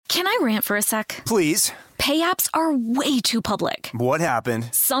Can I rant for a sec? Please. Pay apps are way too public. What happened?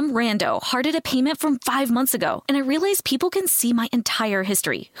 Some rando hearted a payment from 5 months ago, and I realized people can see my entire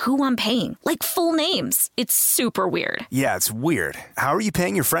history, who I'm paying, like full names. It's super weird. Yeah, it's weird. How are you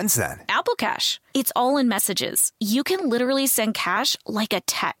paying your friends then? Apple Cash. It's all in messages. You can literally send cash like a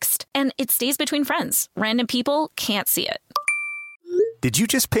text, and it stays between friends. Random people can't see it. Did you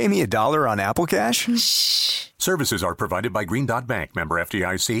just pay me $1 on Apple Cash? Shh. Services are provided by Green Dot Bank. Member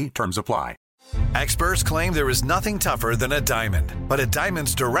FDIC. Terms apply. Experts claim there is nothing tougher than a diamond. But at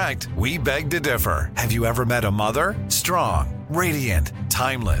Diamonds Direct, we beg to differ. Have you ever met a mother? Strong, radiant,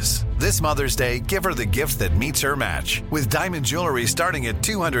 timeless. This Mother's Day, give her the gift that meets her match. With diamond jewelry starting at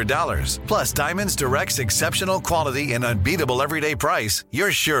 $200. Plus Diamonds Direct's exceptional quality and unbeatable everyday price,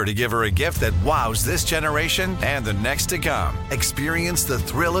 you're sure to give her a gift that wows this generation and the next to come. Experience the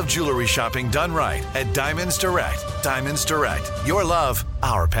thrill of jewelry shopping done right at Diamonds Direct. Diamonds Direct. Your love,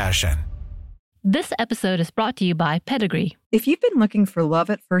 our passion. This episode is brought to you by Pedigree. If you've been looking for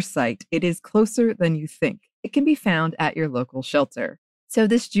love at first sight, it is closer than you think. It can be found at your local shelter. So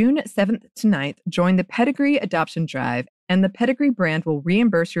this June 7th to 9th, join the Pedigree Adoption Drive, and the Pedigree brand will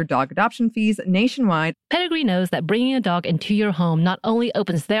reimburse your dog adoption fees nationwide. Pedigree knows that bringing a dog into your home not only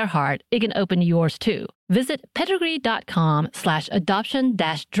opens their heart, it can open yours too. Visit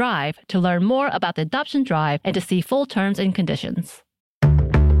pedigree.com/adoption-drive to learn more about the adoption drive and to see full terms and conditions.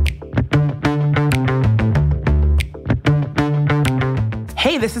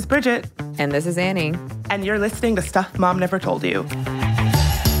 Hey, this is Bridget. And this is Annie. And you're listening to Stuff Mom Never Told You.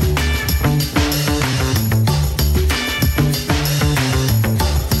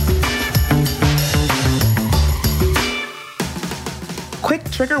 Quick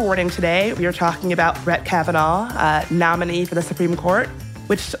trigger warning today. We are talking about Brett Kavanaugh, nominee for the Supreme Court,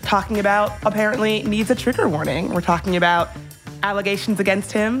 which talking about apparently needs a trigger warning. We're talking about allegations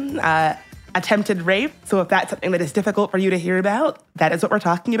against him, attempted rape. So if that's something that is difficult for you to hear about, that is what we're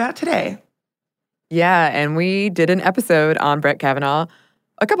talking about today. Yeah, and we did an episode on Brett Kavanaugh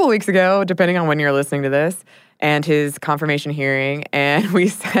a couple of weeks ago, depending on when you're listening to this, and his confirmation hearing. And we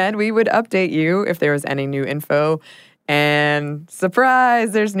said we would update you if there was any new info. And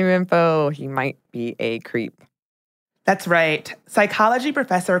surprise, there's new info. He might be a creep. That's right. Psychology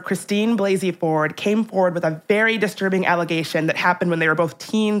professor Christine Blasey Ford came forward with a very disturbing allegation that happened when they were both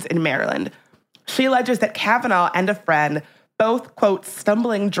teens in Maryland. She alleges that Kavanaugh and a friend, both, quote,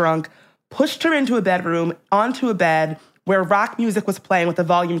 stumbling drunk, pushed her into a bedroom, onto a bed where rock music was playing with the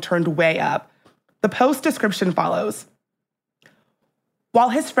volume turned way up. The post description follows. While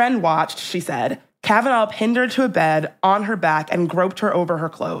his friend watched, she said, Kavanaugh pinned her to a bed on her back and groped her over her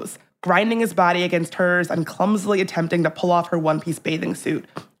clothes, grinding his body against hers and clumsily attempting to pull off her one-piece bathing suit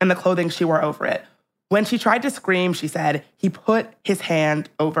and the clothing she wore over it. When she tried to scream, she said, he put his hand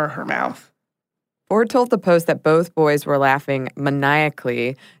over her mouth. Ford told the Post that both boys were laughing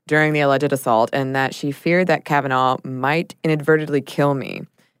maniacally during the alleged assault and that she feared that Kavanaugh might inadvertently kill me.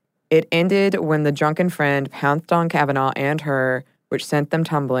 It ended when the drunken friend pounced on Kavanaugh and her, which sent them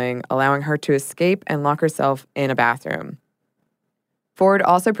tumbling, allowing her to escape and lock herself in a bathroom. Ford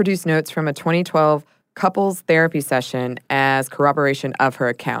also produced notes from a 2012 couples therapy session as corroboration of her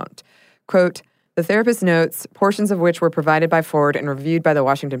account. Quote, the therapist notes, portions of which were provided by Ford and reviewed by the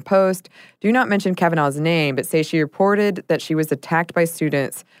Washington Post, do not mention Kavanaugh's name, but say she reported that she was attacked by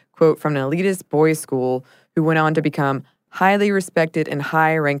students, quote, from an elitist boys' school who went on to become highly respected and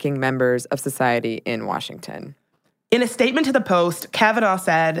high-ranking members of society in Washington. In a statement to the Post, Kavanaugh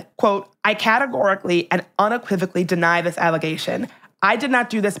said, quote, I categorically and unequivocally deny this allegation. I did not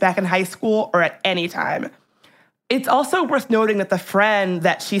do this back in high school or at any time. It's also worth noting that the friend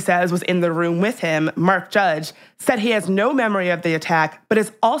that she says was in the room with him, Mark Judge, said he has no memory of the attack, but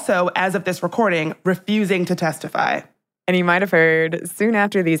is also, as of this recording, refusing to testify. And you might have heard, soon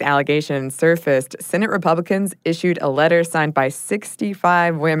after these allegations surfaced, Senate Republicans issued a letter signed by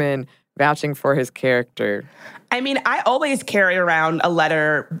 65 women vouching for his character. I mean, I always carry around a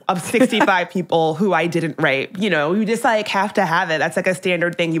letter of 65 people who I didn't rape. You know, you just have to have it. That's a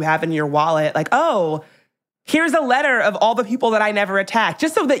standard thing you have in your wallet. Oh, here's a letter of all the people that I never attacked,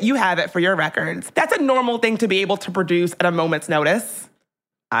 just so that you have it for your records. That's a normal thing to be able to produce at a moment's notice.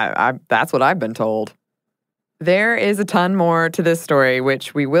 That's what I've been told. There is a ton more to this story,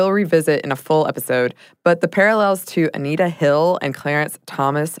 which we will revisit in a full episode, but the parallels to Anita Hill and Clarence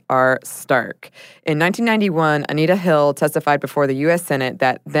Thomas are stark. In 1991, Anita Hill testified before the U.S. Senate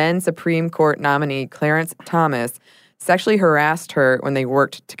that then Supreme Court nominee Clarence Thomas sexually harassed her when they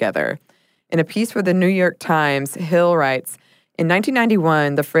worked together. In a piece for the New York Times, Hill writes, in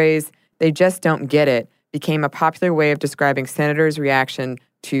 1991, the phrase, they just don't get it, became a popular way of describing senators' reaction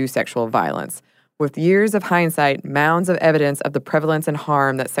to sexual violence. With years of hindsight, mounds of evidence of the prevalence and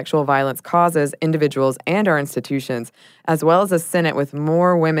harm that sexual violence causes individuals and our institutions, as well as a Senate with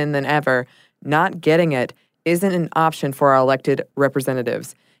more women than ever, not getting it isn't an option for our elected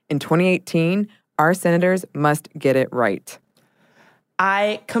representatives. In 2018, our senators must get it right.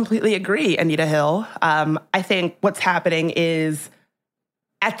 I completely agree, Anita Hill. I think what's happening is,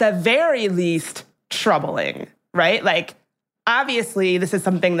 at the very least, troubling, right? Like, obviously, this is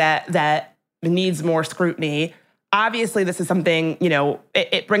something that needs more scrutiny. Obviously, this is something,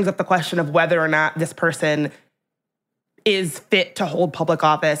 it brings up the question of whether or not this person is fit to hold public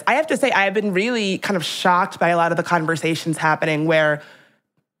office. I have to say, I have been really kind of shocked by a lot of the conversations happening where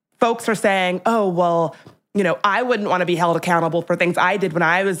folks are saying, oh, well, I wouldn't want to be held accountable for things I did when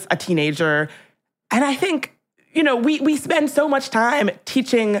I was a teenager. And I think, we spend so much time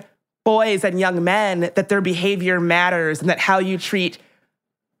teaching boys and young men that their behavior matters and that how you treat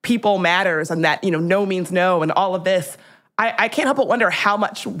people matters and that, no means no and all of this. I can't help but wonder how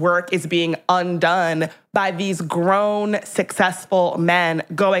much work is being undone by these grown, successful men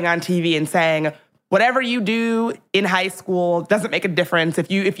going on TV and saying, whatever you do in high school doesn't make a difference.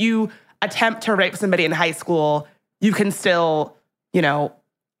 If you attempt to rape somebody in high school, you can still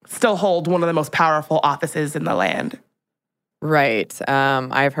hold one of the most powerful offices in the land. Right.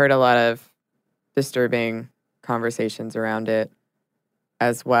 I've heard a lot of disturbing conversations around it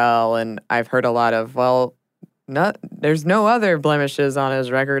as well. And I've heard a lot of, there's no other blemishes on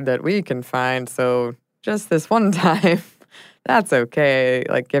his record that we can find, so just this one time, that's okay,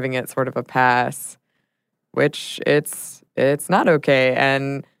 like giving it sort of a pass, which it's not okay.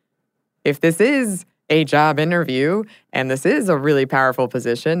 And if this is a job interview and this is a really powerful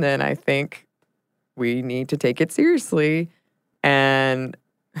position, then I think we need to take it seriously and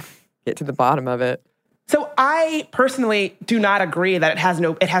get to the bottom of it. So I personally do not agree that it has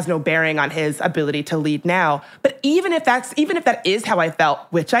no bearing on his ability to lead now. But even if that is how I felt,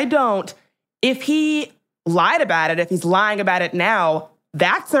 which I don't, if he lied about it, if he's lying about it now,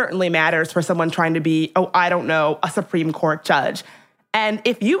 that certainly matters for someone trying to be, a Supreme Court judge. And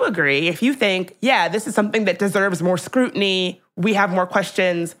if you agree, if you think, yeah, this is something that deserves more scrutiny, we have more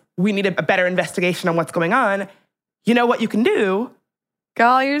questions, we need a better investigation on what's going on, you know what you can do?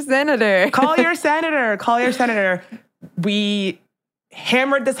 Call your senator. Call your senator. We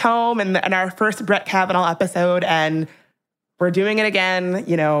hammered this home in our first Brett Kavanaugh episode, and we're doing it again.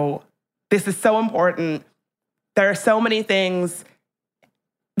 This is so important. There are so many things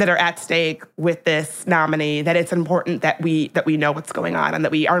that are at stake with this nominee that it's important that we know what's going on and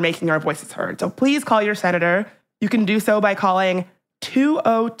that we are making our voices heard. So please call your senator. You can do so by calling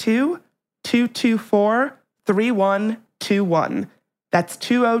 202-224-3121. That's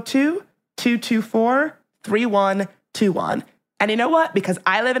 202-224-3121. And you know what? Because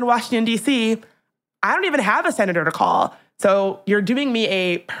I live in Washington, D.C., I don't even have a senator to call. So you're doing me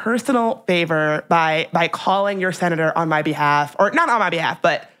a personal favor by calling your senator on my behalf, or not on my behalf,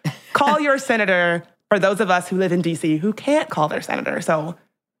 but call your senator for those of us who live in D.C. who can't call their senator. So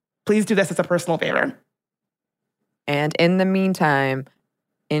please do this as a personal favor. And in the meantime,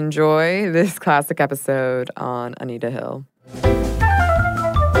 enjoy this classic episode on Anita Hill.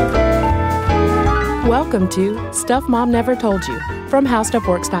 Welcome to Stuff Mom Never Told You from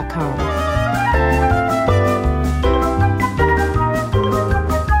HowStuffWorks.com.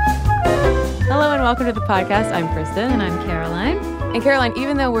 Hello and welcome to the podcast. I'm Kristen. And I'm Caroline. And Caroline,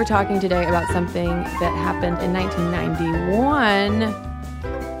 even though we're talking today about something that happened in 1991,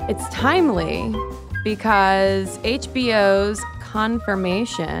 it's timely because HBO's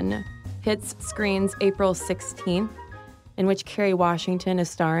Confirmation hits screens April 16th, in which Kerry Washington is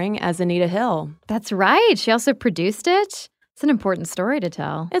starring as Anita Hill. That's right. She also produced it. It's an important story to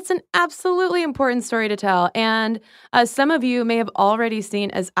tell. It's an absolutely important story to tell. And some of you may have already seen,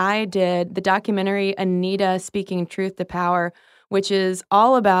 as I did, the documentary Anita Speaking Truth to Power, which is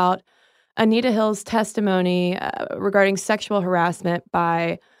all about Anita Hill's testimony regarding sexual harassment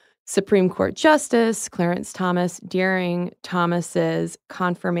by Supreme Court Justice Clarence Thomas during Thomas's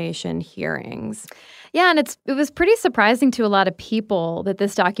confirmation hearings. Yeah, and it was pretty surprising to a lot of people that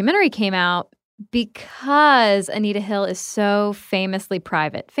this documentary came out because Anita Hill is so famously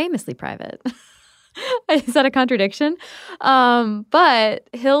private. Famously private. Is that a contradiction? But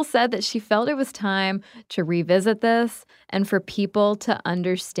Hill said that she felt it was time to revisit this and for people to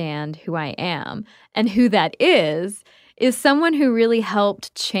understand who I am. And who that is someone who really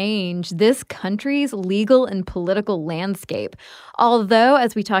helped change this country's legal and political landscape. Although,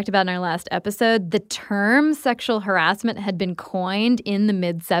 as we talked about in our last episode, the term sexual harassment had been coined in the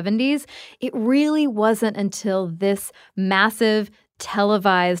mid-'70s, it really wasn't until this massive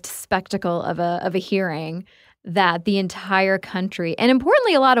televised spectacle of a hearing that the entire country, and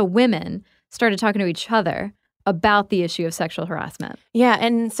importantly, a lot of women started talking to each other about the issue of sexual harassment. Yeah,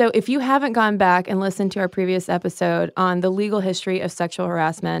 and so if you haven't gone back and listened to our previous episode on the legal history of sexual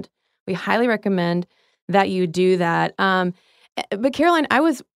harassment, we highly recommend that you do that. But Caroline, I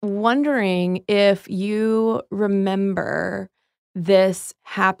was wondering if you remember this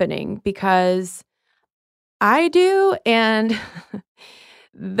happening, because I do, and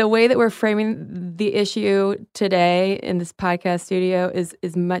the way that we're framing the issue today in this podcast studio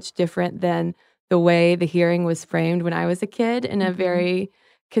is much different than the way the hearing was framed when I was a kid in a very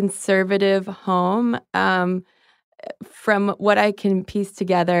conservative home. From what I can piece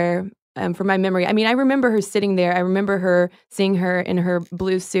together from my memory, I mean, I remember her sitting there. I remember her seeing her in her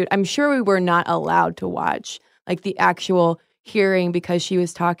blue suit. I'm sure we were not allowed to watch like the actual hearing because she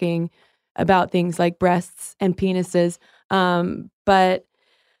was talking about things like breasts and penises. But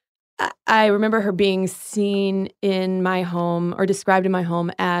I remember her being seen in my home or described in my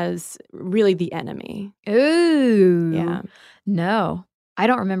home as really the enemy. Ooh. Yeah. No, I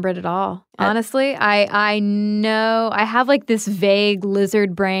don't remember it at all. Honestly, I know I have like this vague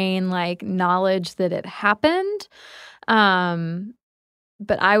lizard brain like knowledge that it happened.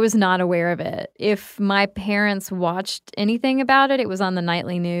 But I was not aware of it. If my parents watched anything about it, it was on the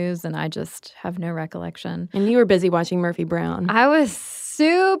nightly news, and I just have no recollection. And you were busy watching Murphy Brown. I was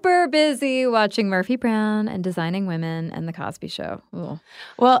super busy watching Murphy Brown and Designing Women and The Cosby Show. Ooh.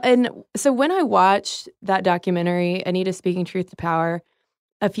 Well, and so when I watched that documentary, Anita Speaking Truth to Power,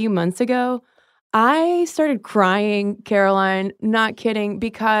 a few months ago, I started crying, Caroline, not kidding,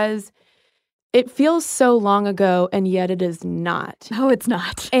 because it feels so long ago, and yet it is not. No, it's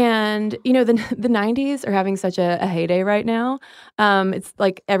not. And, you know, the 90s are having such a heyday right now. It's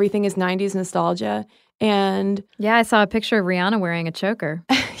like everything is 90s nostalgia. And yeah, I saw a picture of Rihanna wearing a choker.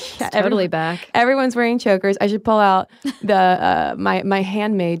 Yeah, totally back. Everyone's wearing chokers. I should pull out the my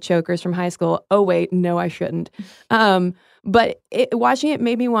handmade chokers from high school. Oh, wait, no, I shouldn't. But watching it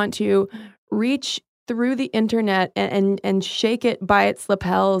made me want to reach through the internet and shake it by its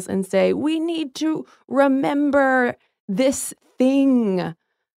lapels and say, we need to remember this thing,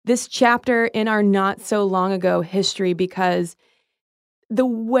 this chapter in our not so long ago history, because the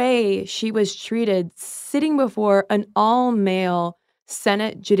way she was treated sitting before an all-male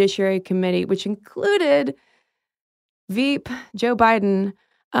Senate Judiciary Committee, which included Veep, Joe Biden,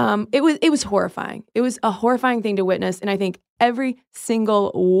 it was horrifying. It was a horrifying thing to witness, and I think every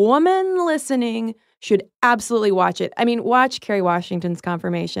single woman listening should absolutely watch it. I mean, watch Kerry Washington's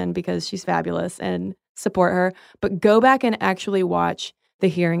confirmation because she's fabulous and support her, but go back and actually watch the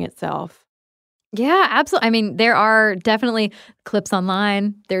hearing itself. Yeah, absolutely. I mean, there are definitely clips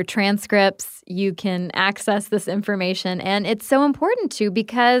online. There are transcripts. You can access this information. And it's so important, too,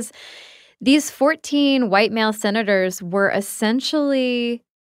 because these 14 white male senators were essentially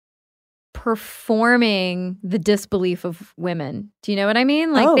performing the disbelief of women. Do you know what I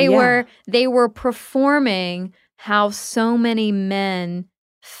mean? Like they were performing how so many men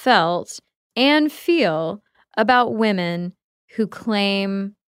felt and feel about women who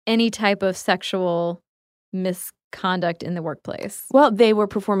claim any type of sexual misconduct in the workplace. Well, they were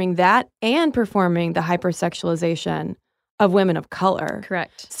performing that and performing the hypersexualization of women of color.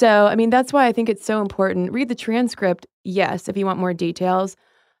 Correct. So, I mean, that's why I think it's so important. Read the transcript, yes, if you want more details,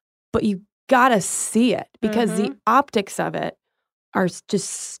 but you gotta see it because the optics of it are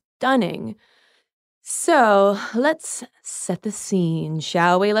just stunning. So let's set the scene,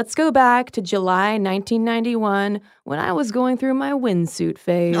 shall we? Let's go back to July 1991 when I was going through my windsuit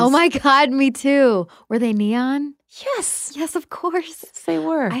phase. Oh my God, me too. Were they neon? Yes. Yes, of course. Yes, they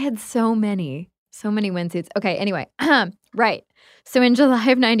were. I had so many windsuits. Okay, anyway, right. So in July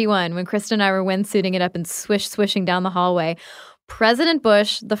of 91, when Krista and I were windsuiting it up and swishing down the hallway, President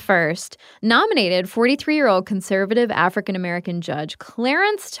Bush the first nominated 43-year-old conservative African-American judge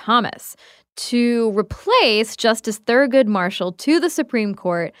Clarence Thomas to replace Justice Thurgood Marshall to the Supreme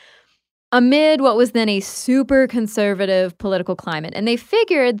Court amid what was then a super conservative political climate. And they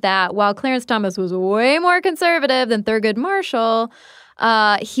figured that while Clarence Thomas was way more conservative than Thurgood Marshall,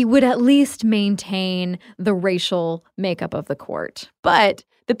 he would at least maintain the racial makeup of the court. But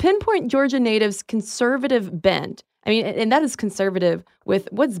the pinpoint Georgia natives' conservative bent, I mean, and that is conservative with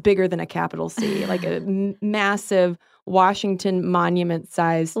what's bigger than a capital C, like a massive Washington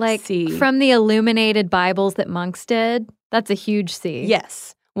monument-sized like C. From the illuminated Bibles that monks did, that's a huge C.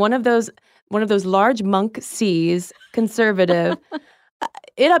 Yes. One of those large monk Cs, conservative.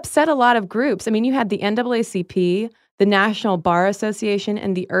 It upset a lot of groups. I mean, you had the NAACP, the National Bar Association,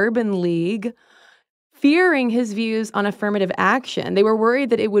 and the Urban League fearing his views on affirmative action. They were worried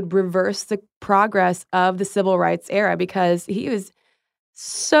that it would reverse the progress of the civil rights era because he was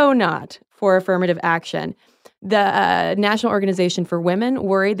so not for affirmative action. The National Organization for Women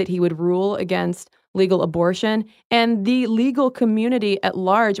worried that he would rule against legal abortion, and the legal community at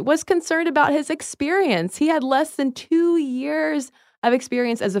large was concerned about his experience. He had less than 2 years of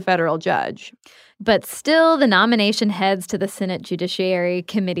experience as a federal judge. But still, the nomination heads to the Senate Judiciary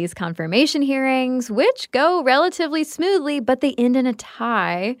Committee's confirmation hearings, which go relatively smoothly, but they end in a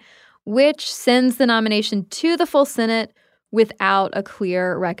tie, which sends the nomination to the full Senate without a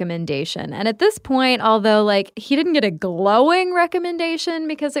clear recommendation. And at this point, although he didn't get a glowing recommendation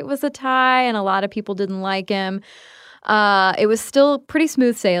because it was a tie and a lot of people didn't like him, it was still pretty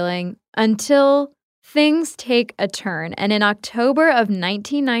smooth sailing until things take a turn. And in October of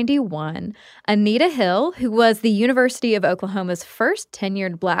 1991, Anita Hill, who was the University of Oklahoma's first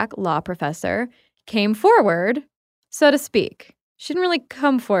tenured Black law professor, came forward, so to speak. She didn't really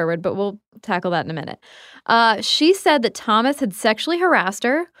come forward, but we'll tackle that in a minute. She said that Thomas had sexually harassed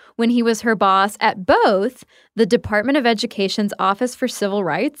her when he was her boss at both the Department of Education's Office for Civil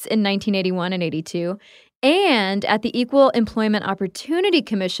Rights in 1981 and 82 and at the Equal Employment Opportunity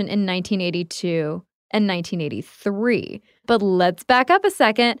Commission in 1982 and 1983. But let's back up a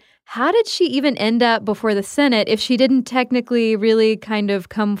second. How did she even end up before the Senate if she didn't technically really kind of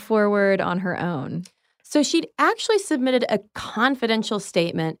come forward on her own? So she'd actually submitted a confidential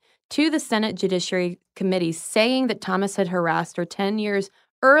statement to the Senate Judiciary Committee saying that Thomas had harassed her 10 years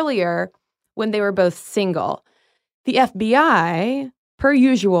earlier when they were both single. The FBI, per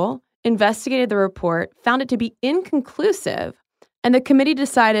usual, investigated the report, found it to be inconclusive, and the committee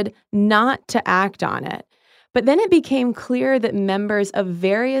decided not to act on it. But then it became clear that members of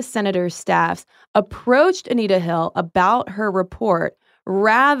various senators' staffs approached Anita Hill about her report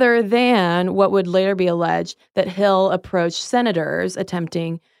rather than what would later be alleged that Hill approached senators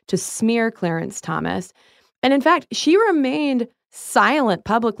attempting to smear Clarence Thomas. And in fact, she remained silent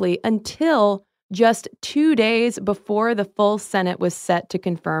publicly until just 2 days before the full Senate was set to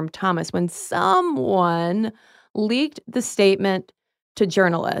confirm Thomas, when someone leaked the statement to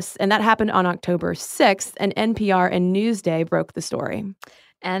journalists. And that happened on October 6th, and NPR and Newsday broke the story.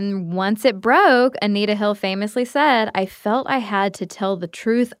 And once it broke, Anita Hill famously said, "I felt I had to tell the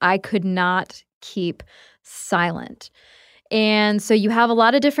truth. I could not keep silent." And so you have a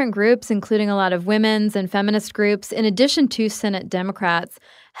lot of different groups, including a lot of women's and feminist groups, in addition to Senate Democrats,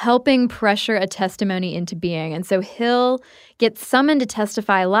 helping pressure a testimony into being. And so Hill gets summoned to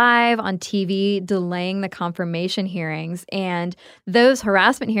testify live on TV, delaying the confirmation hearings. And those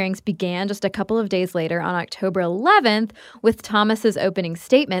harassment hearings began just a couple of days later on October 11th with Thomas's opening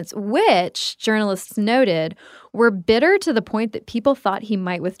statements, which journalists noted were bitter to the point that people thought he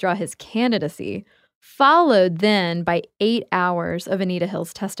might withdraw his candidacy, followed then by 8 hours of Anita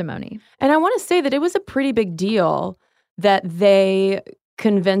Hill's testimony. And I want to say that it was a pretty big deal that they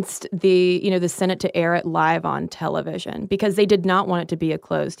convinced the Senate to air it live on television because they did not want it to be a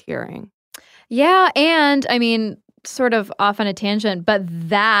closed hearing. Yeah, and I mean, sort of off on a tangent, but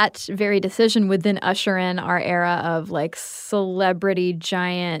that very decision would then usher in our era of celebrity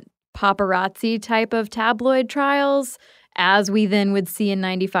giant paparazzi type of tabloid trials, as we then would see in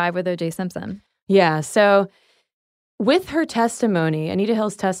 95 with O.J. Simpson. Yeah, so with her testimony, Anita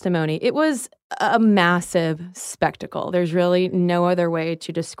Hill's testimony, it was a massive spectacle. There's really no other way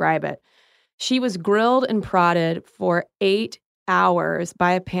to describe it. She was grilled and prodded for 8 hours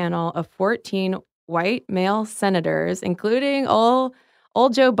by a panel of 14 white male senators, including old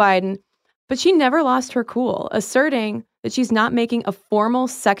Joe Biden, but she never lost her cool, asserting that she's not making a formal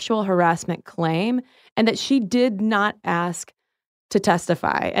sexual harassment claim and that she did not ask to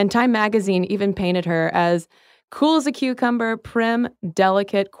testify. And Time magazine even painted her as cool as a cucumber, prim,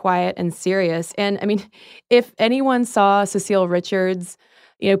 delicate, quiet, and serious. And I mean, if anyone saw Cecile Richards,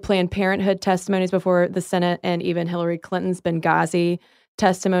 Planned Parenthood testimonies before the Senate and even Hillary Clinton's Benghazi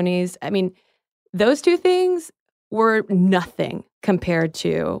testimonies, I mean, those two things were nothing compared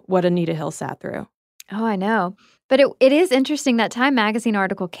to what Anita Hill sat through. Oh, I know. But it is interesting that Time magazine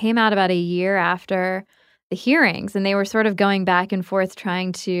article came out about a year after the hearings, and they were sort of going back and forth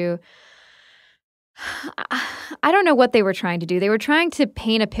trying to, I don't know what they were trying to do. They were trying to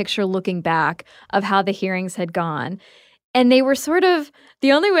paint a picture looking back of how the hearings had gone. And they were sort of,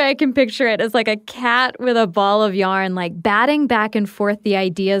 the only way I can picture it is like a cat with a ball of yarn, batting back and forth the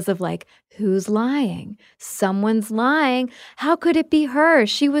ideas of who's lying? Someone's lying. How could it be her?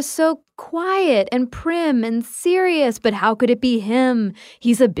 She was so quiet and prim and serious, but how could it be him?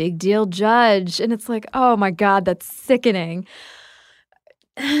 He's a big deal judge. And it's oh my God, that's sickening.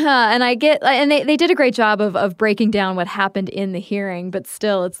 And they did a great job of breaking down what happened in the hearing, but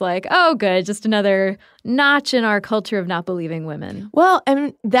still it's like, oh, good, just another notch in our culture of not believing women. Well,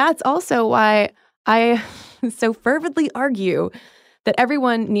 and that's also why I so fervently argue that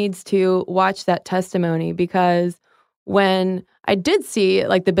everyone needs to watch that testimony, because when I did see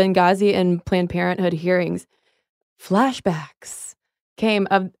like the Benghazi and Planned Parenthood hearings, flashbacks came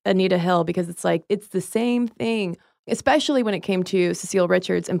of Anita Hill, because it's like, it's the same thing, especially when it came to Cecile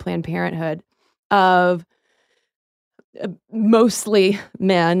Richards and Planned Parenthood, of mostly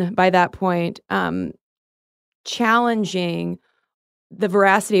men by that point, challenging the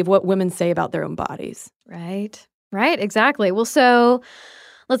veracity of what women say about their own bodies. Right, exactly. Well, so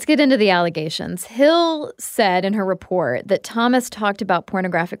let's get into the allegations. Hill said in her report that Thomas talked about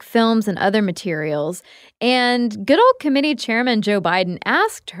pornographic films and other materials, and good old committee chairman Joe Biden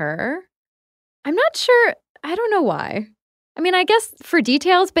asked her, I'm not sure, I don't know why. I mean, I guess for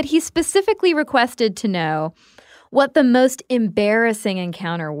details, but he specifically requested to know what the most embarrassing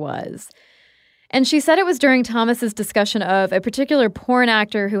encounter was. And she said it was during Thomas's discussion of a particular porn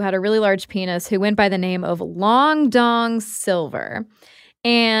actor who had a really large penis who went by the name of Long Dong Silver.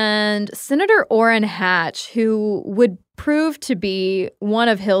 And Senator Orrin Hatch, who would prove to be one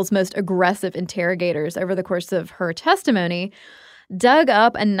of Hill's most aggressive interrogators over the course of her testimony, dug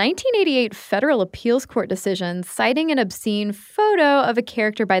up a 1988 federal appeals court decision citing an obscene photo of a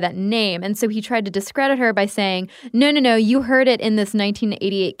character by that name. And so he tried to discredit her by saying, no, you heard it in this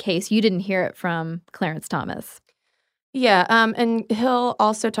 1988 case. You didn't hear it from Clarence Thomas. Yeah, and Hill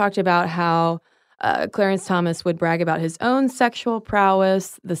also talked about how Clarence Thomas would brag about his own sexual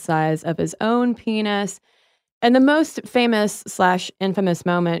prowess, the size of his own penis. And the most famous / infamous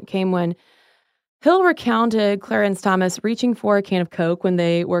moment came when Hill recounted Clarence Thomas reaching for a can of Coke when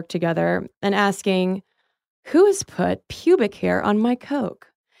they worked together and asking, who has put pubic hair on my Coke?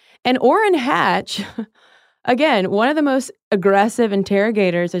 And Orrin Hatch, again, one of the most aggressive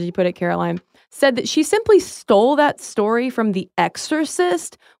interrogators, as you put it, Caroline, said that she simply stole that story from The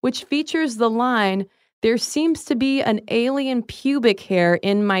Exorcist, which features the line, there seems to be an alien pubic hair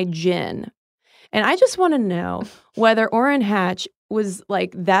in my gin. And I just want to know whether Orrin Hatch was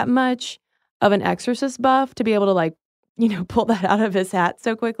like that much of an Exorcist buff to be able to like, pull that out of his hat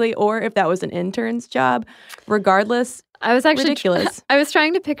so quickly, or if that was an intern's job. Regardless, I was actually ridiculous. I was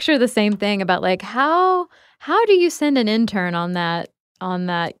trying to picture the same thing about like how do you send an intern on that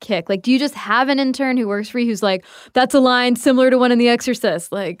kick? Like, do you just have an intern who works for you who's like, that's a line similar to one in The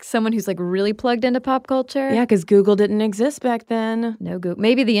Exorcist, like someone who's like really plugged into pop culture? Yeah, because Google didn't exist back then. No Google.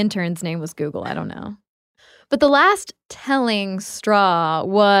 Maybe the intern's name was Google. I don't know. But the last telling straw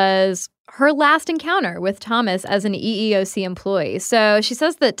was her last encounter with Thomas as an EEOC employee. So she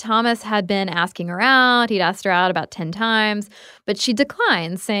says that Thomas had been asking her out. He'd asked her out about 10 times, but she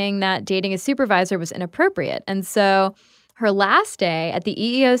declined, saying that dating a supervisor was inappropriate. And so her last day at the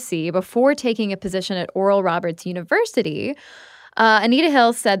EEOC, before taking a position at Oral Roberts University, Anita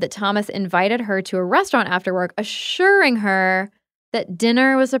Hill said that Thomas invited her to a restaurant after work, assuring her that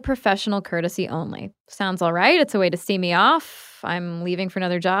dinner was a professional courtesy only. Sounds all right. It's a way to see me off. I'm leaving for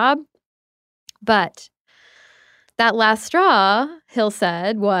another job. But that last straw, Hill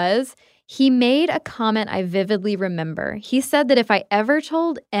said, was he made a comment I vividly remember. He said that if I ever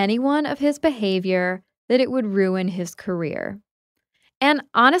told anyone of his behavior, that it would ruin his career. And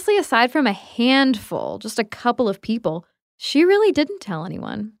honestly, aside from a handful, just a couple of people, she really didn't tell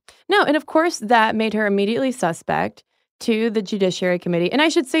anyone. No, and of course that made her immediately suspect to the Judiciary Committee. And I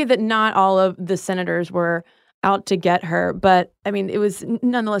should say that not all of the senators were out to get her, but I mean, it was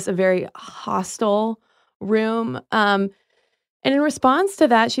nonetheless a very hostile room. And in response to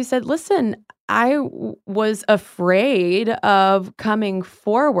that, she said, listen, I was afraid of coming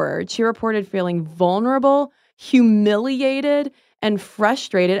forward. She reported feeling vulnerable, humiliated, and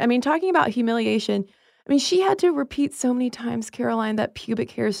frustrated. I mean, talking about humiliation, I mean, she had to repeat so many times, Caroline, that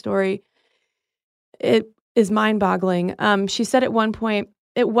pubic hair story. It is mind-boggling. She said at one point,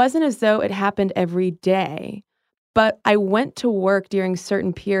 it wasn't as though it happened every day, but I went to work during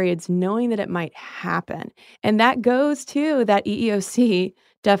certain periods knowing that it might happen. And that goes to that EEOC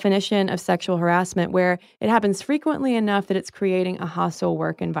definition of sexual harassment, where it happens frequently enough that it's creating a hostile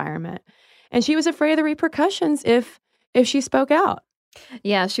work environment. And she was afraid of the repercussions if she spoke out.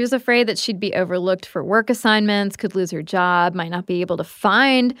 Yeah, she was afraid that she'd be overlooked for work assignments, could lose her job, might not be able to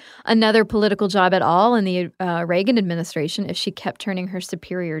find another political job at all in the Reagan administration if she kept turning her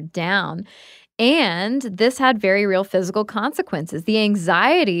superior down. And this had very real physical consequences. The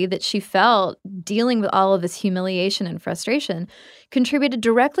anxiety that she felt dealing with all of this humiliation and frustration contributed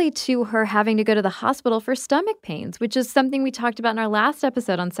directly to her having to go to the hospital for stomach pains, which is something we talked about in our last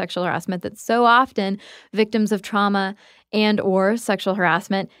episode on sexual harassment, that so often victims of trauma and or sexual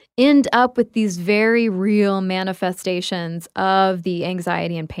harassment end up with these very real manifestations of the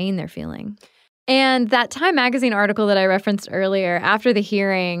anxiety and pain they're feeling. And that Time magazine article that I referenced earlier, after the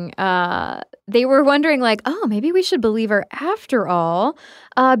hearing, they were wondering like, oh, maybe we should believe her after all,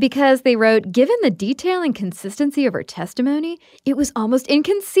 because they wrote, given the detail and consistency of her testimony, it was almost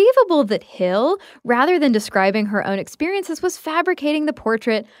inconceivable that Hill, rather than describing her own experiences, was fabricating the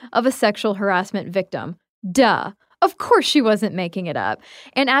portrait of a sexual harassment victim. Duh. Of course she wasn't making it up.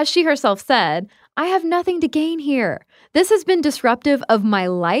 And as she herself said, I have nothing to gain here. This has been disruptive of my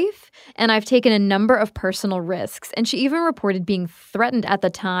life, and I've taken a number of personal risks. And she even reported being threatened at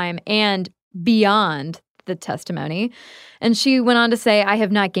the time and beyond the testimony. And she went on to say, I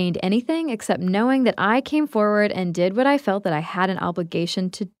have not gained anything except knowing that I came forward and did what I felt that I had an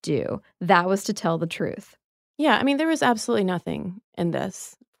obligation to do. That was to tell the truth. Yeah, I mean, there was absolutely nothing in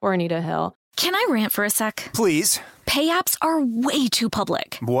this for Anita Hill. Can I rant for a sec? Please. Pay apps are way too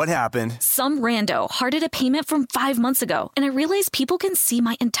public. What happened? Some rando hearted a payment from 5 months ago, and I realized people can see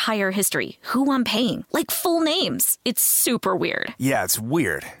my entire history, who I'm paying, like full names. It's super weird. Yeah, it's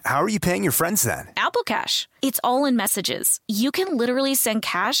weird. How are you paying your friends then? Apple Cash. It's all in messages. You can literally send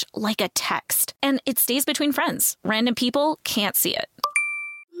cash like a text, and it stays between friends. Random people can't see it.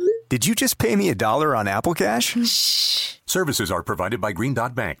 Did you just pay me $1 on Apple Cash? Shh. Services are provided by Green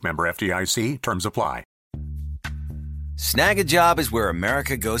Dot Bank. Member FDIC. Terms apply. Snag a Job is where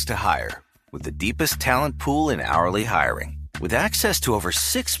America goes to hire, with the deepest talent pool in hourly hiring. With access to over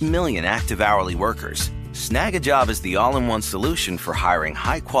 6 million active hourly workers, Snag a Job is the all-in-one solution for hiring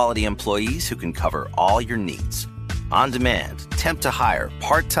high-quality employees who can cover all your needs. On demand, temp to hire,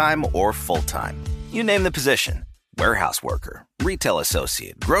 part-time or full-time. You name the position. Warehouse worker, retail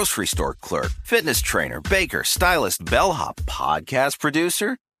associate, grocery store clerk, fitness trainer, baker, stylist, bellhop, podcast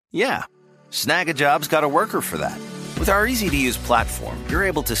producer. Yeah, Snag a Job's got a worker for that. With our easy-to-use platform, you're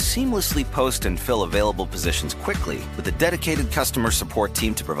able to seamlessly post and fill available positions quickly with a dedicated customer support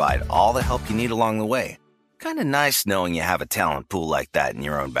team to provide all the help you need along the way. Kind of nice knowing you have a talent pool like that in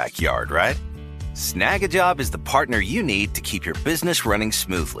your own backyard, right? Snag a Job is the partner you need to keep your business running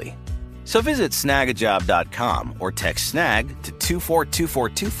smoothly. So visit snagajob.com or text snag to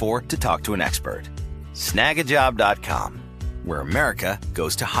 242424 to talk to an expert. Snagajob.com, where America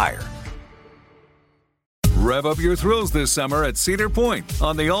goes to hire. Rev up your thrills this summer at Cedar Point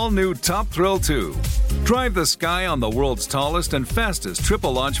on the all-new Top Thrill 2. Drive the sky on the world's tallest and fastest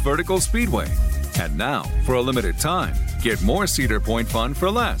triple-launch vertical speedway. And now, for a limited time, get more Cedar Point fun for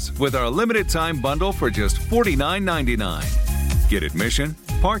less with our limited-time bundle for just $49.99. Get admission,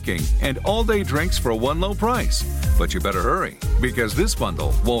 parking, and all-day drinks for one low price. But you better hurry, because this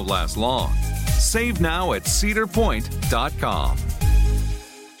bundle won't last long. Save now at cedarpoint.com.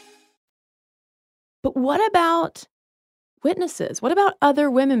 But what about witnesses? What about other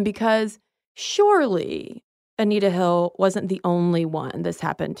women? Because surely Anita Hill wasn't the only one this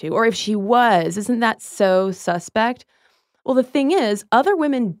happened to. Or if she was, isn't that so suspect? Well, the thing is, other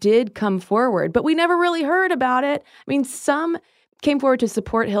women did come forward, but we never really heard about it. I mean, some came forward to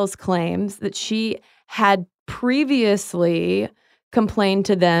support Hill's claims that she had previously complained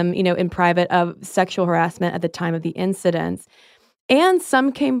to them, in private of sexual harassment at the time of the incidents. And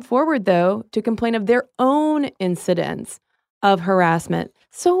some came forward, though, to complain of their own incidents of harassment.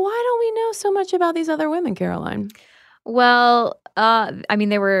 So why don't we know so much about these other women, Caroline? Well,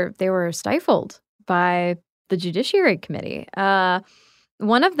 they were stifled by the Judiciary Committee.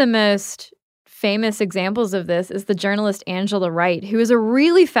 One of the most famous examples of this is the journalist Angela Wright, who is a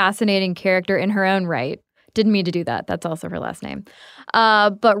really fascinating character in her own right. Didn't mean to do that. That's also her last name.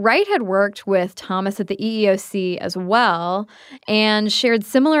 But Wright had worked with Thomas at the EEOC as well and shared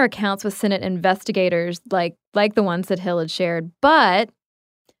similar accounts with Senate investigators like the ones that Hill had shared. But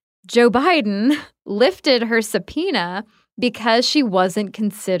Joe Biden lifted her subpoena because she wasn't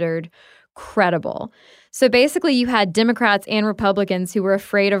considered credible. So basically you had Democrats and Republicans who were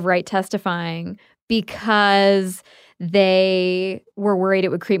afraid of Wright testifying because they were worried it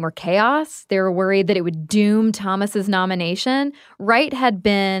would create more chaos. They were worried that it would doom Thomas's nomination. Wright had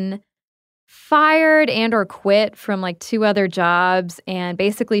been fired and or quit from 2 other jobs, and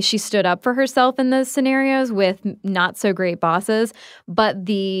basically she stood up for herself in those scenarios with not so great bosses. But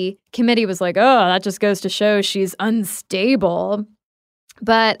the committee was like, oh, that just goes to show she's unstable.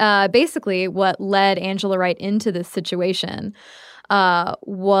 But basically what led Angela Wright into this situation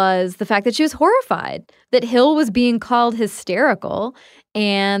was the fact that she was horrified that Hill was being called hysterical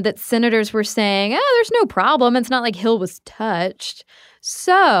and that senators were saying, there's no problem. It's not like Hill was touched.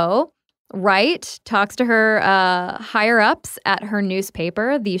 So Wright talks to her higher-ups at her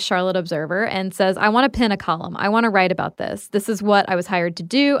newspaper, the Charlotte Observer, and says, I want to pin a column. I want to write about this. This is what I was hired to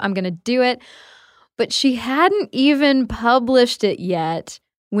do. I'm going to do it. But she hadn't even published it yet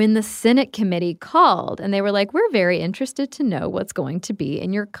when the Senate committee called. And they were like, we're very interested to know what's going to be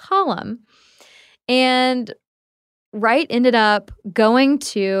in your column. And Wright ended up going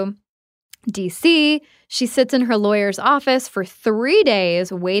to D.C. She sits in her lawyer's office for 3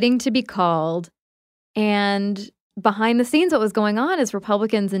 days waiting to be called. And behind the scenes, what was going on is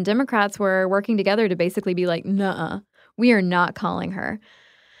Republicans and Democrats were working together to basically be like, nuh-uh, we are not calling her.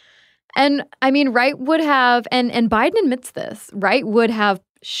 And I mean, Wright would have, and Biden admits this, Wright would have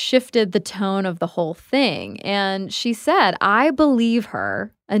shifted the tone of the whole thing. And she said, I believe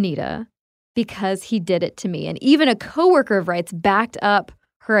her, Anita, because he did it to me. And even a coworker of Wright's backed up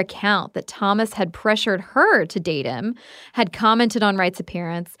her account that Thomas had pressured her to date him, had commented on Wright's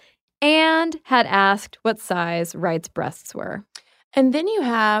appearance, and had asked what size Wright's breasts were. And then you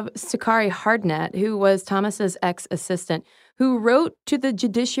have Sakari Hardnett, who was Thomas's ex-assistant, who wrote to the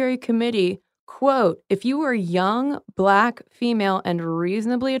Judiciary Committee, quote, if you were young, Black, female, and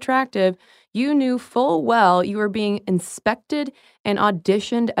reasonably attractive, you knew full well you were being inspected and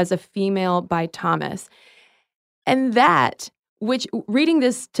auditioned as a female by Thomas. And that, which reading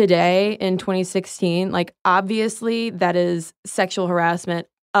this today in 2016, like obviously that is sexual harassment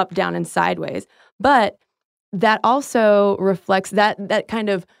up, down, and sideways. But that also reflects that kind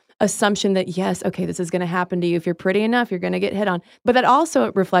of assumption that, yes, okay, this is going to happen to you. If you're pretty enough, you're going to get hit on. But that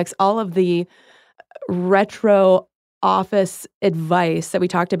also reflects all of the retro office advice that we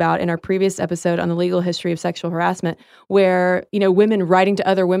talked about in our previous episode on the legal history of sexual harassment, where, women writing to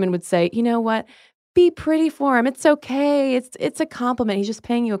other women would say, you know what, be pretty for him. It's okay. It's a compliment. He's just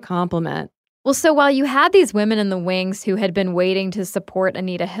paying you a compliment. Well, so while you had these women in the wings who had been waiting to support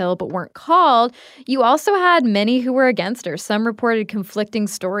Anita Hill but weren't called, you also had many who were against her. Some reported conflicting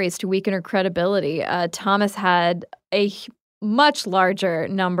stories to weaken her credibility. Thomas had a much larger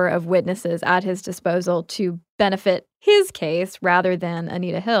number of witnesses at his disposal to benefit his case rather than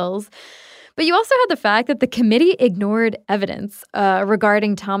Anita Hill's. But you also had the fact that the committee ignored evidence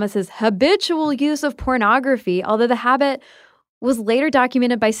regarding Thomas's habitual use of pornography, although the habit was later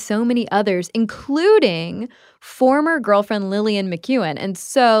documented by so many others, including former girlfriend Lillian McEwen. And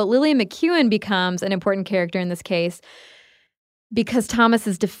so Lillian McEwen becomes an important character in this case because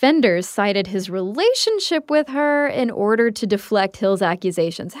Thomas's defenders cited his relationship with her in order to deflect Hill's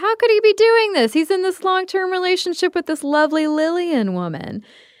accusations. How could he be doing this? He's in this long-term relationship with this lovely Lillian woman.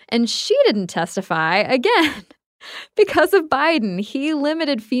 And she didn't testify again. Because of Biden, he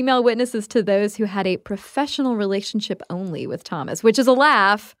limited female witnesses to those who had a professional relationship only with Thomas, which is a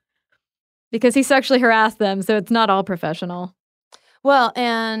laugh because he sexually harassed them, so it's not all professional. Well,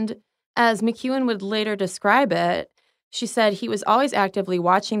 and as McEwen would later describe it, she said he was always actively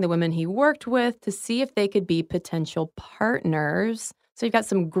watching the women he worked with to see if they could be potential partners. So you've got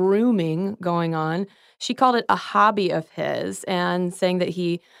some grooming going on. She called it a hobby of his, and saying that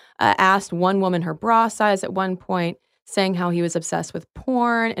he asked one woman her bra size at one point, saying how he was obsessed with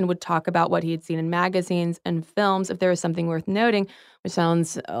porn and would talk about what he had seen in magazines and films if there was something worth noting, which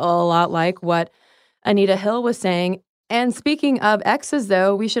sounds a lot like what Anita Hill was saying. And speaking of exes,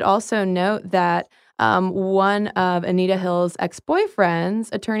 though, we should also note that one of Anita Hill's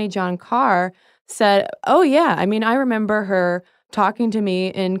ex-boyfriends, attorney John Carr, said, oh, yeah, I mean, I remember her talking to me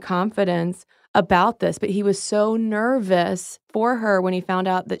in confidence about this, but he was so nervous for her when he found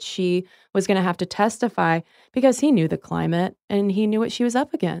out that she was going to have to testify because he knew the climate and he knew what she was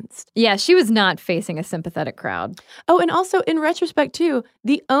up against. Yeah, she was not facing a sympathetic crowd. Oh, and also in retrospect, too,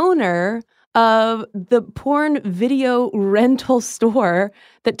 the owner of the porn video rental store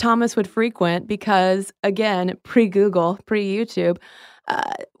that Thomas would frequent because, again, pre-Google, pre-YouTube,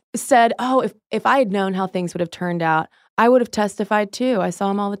 said, oh, if I had known how things would have turned out, I would have testified, too. I saw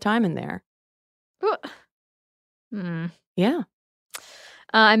him all the time in there. Yeah.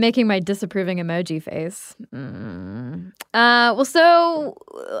 I'm making my disapproving emoji face. Well, so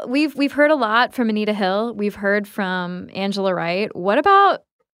we've heard a lot from Anita Hill. We've heard from Angela Wright. What about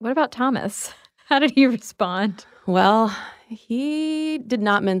Thomas? How did he respond? Well, he did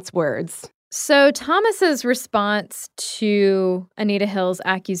not mince words. So Thomas's response to Anita Hill's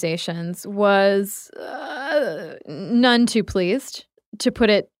accusations was none too pleased, to put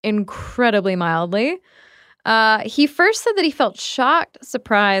it incredibly mildly. He first said that he felt shocked,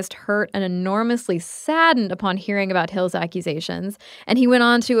 surprised, hurt, and enormously saddened upon hearing about Hill's accusations. And he went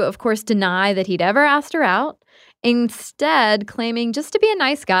on to, of course, deny that he'd ever asked her out, instead claiming just to be a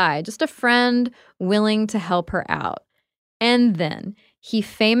nice guy, just a friend willing to help her out. And then he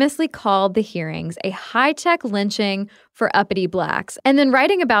famously called the hearings a high-tech lynching for uppity blacks. And then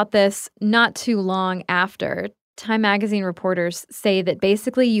writing about this not too long after, Time magazine reporters say that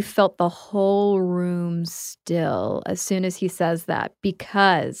basically you felt the whole room still as soon as he says that,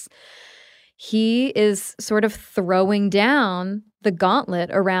 because he is sort of throwing down the gauntlet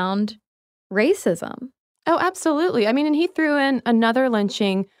around racism. Oh, absolutely. I mean, and he threw in another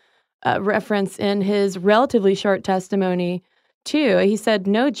lynching reference in his relatively short testimony, too. He said,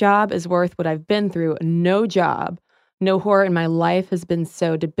 "No job is worth what I've been through. No job. No horror in my life has been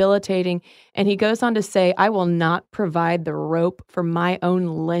so debilitating." And he goes on to say, "I will not provide the rope for my own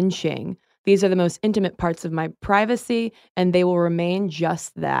lynching. These are the most intimate parts of my privacy, and they will remain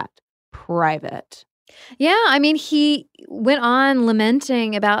just that, private." Yeah, I mean, he went on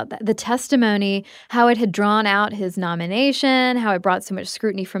lamenting about the testimony, how it had drawn out his nomination, how it brought so much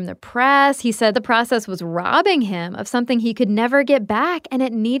scrutiny from the press. He said the process was robbing him of something he could never get back, and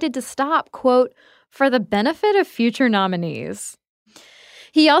it needed to stop, quote, "for the benefit of future nominees."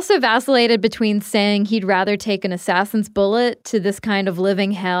 He also vacillated between saying he'd rather take an assassin's bullet to this kind of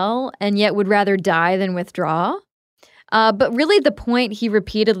living hell and yet would rather die than withdraw. But really the point he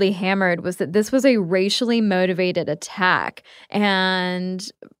repeatedly hammered was that this was a racially motivated attack, and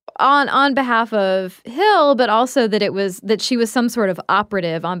on behalf of Hill, but also that she was some sort of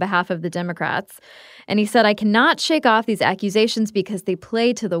operative on behalf of the Democrats. And he said, "I cannot shake off these accusations because they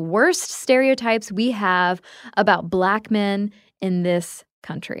play to the worst stereotypes we have about Black men in this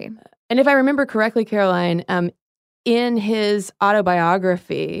country." And if I remember correctly, Caroline, in his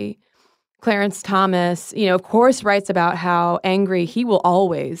autobiography, Clarence Thomas, of course, writes about how angry he will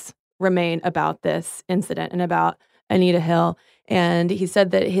always remain about this incident and about Anita Hill. And he said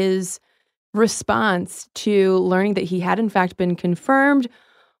that his response to learning that he had in fact been confirmed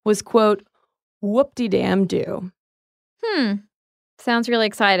was, quote, "whoop-de-damn-do." Sounds really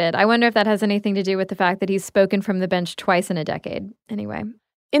excited. I wonder if that has anything to do with the fact that he's spoken from the bench twice in a decade. Anyway.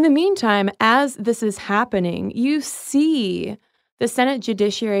 In the meantime, as this is happening, you see the Senate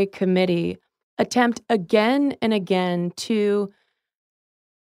Judiciary Committee attempt again and again to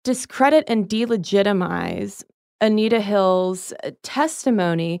discredit and delegitimize Anita Hill's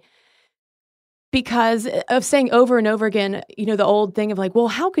testimony because of saying over and over again, the old thing of like, well,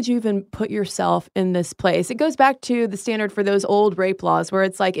 how could you even put yourself in this place? It goes back to the standard for those old rape laws where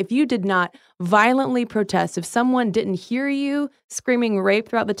it's like, if you did not violently protest, if someone didn't hear you screaming rape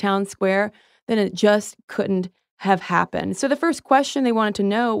throughout the town square, then it just couldn't have happened. So the first question they wanted to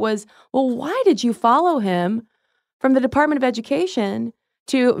know was, well, why did you follow him from the Department of Education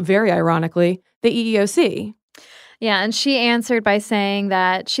to, very ironically, the EEOC? Yeah, and she answered by saying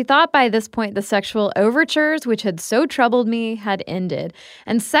that she thought by this point the sexual overtures, which had so troubled me, had ended.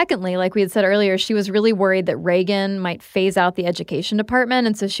 And secondly, like we had said earlier, she was really worried that Reagan might phase out the education department,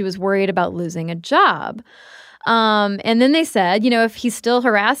 and so she was worried about losing a job. And then they said, if he's still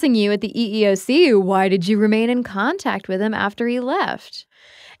harassing you at the EEOC, why did you remain in contact with him after he left?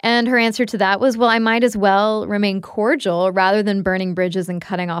 And her answer to that was, well, I might as well remain cordial rather than burning bridges and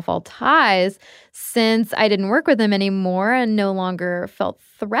cutting off all ties, since I didn't work with him anymore and no longer felt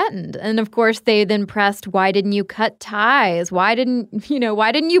threatened. And of course, they then pressed, why didn't you cut ties? Why didn't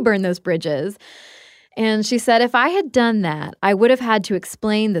you burn those bridges? And she said, if I had done that, I would have had to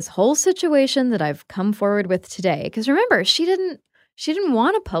explain this whole situation that I've come forward with today. Because remember, she didn't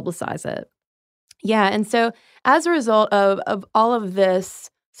want to publicize it. Yeah, and so as a result of all of this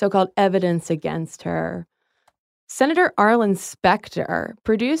so-called evidence against her, Senator Arlen Specter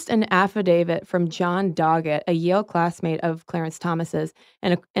produced an affidavit from John Doggett, a Yale classmate of Clarence Thomas's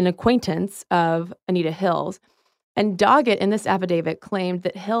and an acquaintance of Anita Hill's. And Doggett, in this affidavit, claimed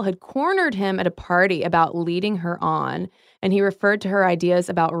that Hill had cornered him at a party about leading her on, and he referred to her ideas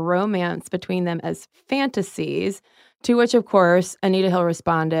about romance between them as fantasies, to which, of course, Anita Hill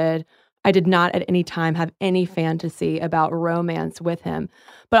responded, I did not at any time have any fantasy about romance with him.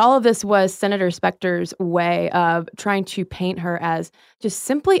 But all of this was Senator Specter's way of trying to paint her as just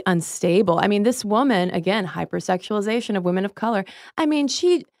simply unstable. I mean, this woman, again, hypersexualization of women of color. I mean,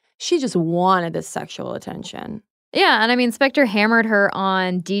 she just wanted this sexual attention. Yeah, and I mean, Specter hammered her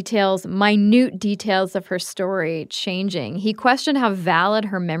on minute details of her story changing. He questioned how valid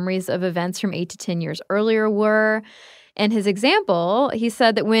her memories of events from 8 to 10 years earlier were. In his example, he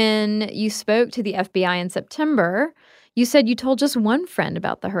said that when you spoke to the FBI in September, You said you told just one friend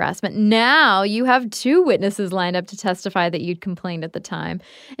about the harassment. Now you have 2 witnesses lined up to testify that you'd complained at the time.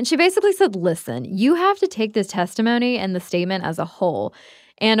 And she basically said, listen, you have to take this testimony and the statement as a whole.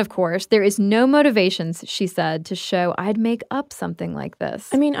 And of course, there is no motivations, she said, to show I'd make up something like this.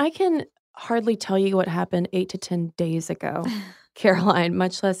 I mean, I can hardly tell you what happened 8 to 10 days ago, Caroline,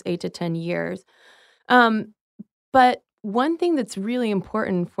 much less 8 to 10 years. But one thing that's really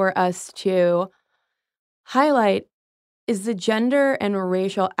important for us to highlight is the gender and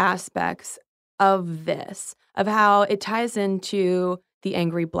racial aspects of this, of how it ties into the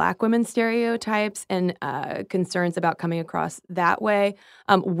angry Black women stereotypes and concerns about coming across that way.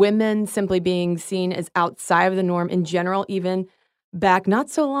 Women simply being seen as outside of the norm in general, even back not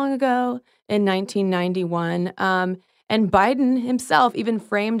so long ago in 1991. And Biden himself even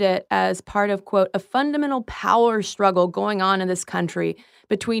framed it as part of, quote, a fundamental power struggle going on in this country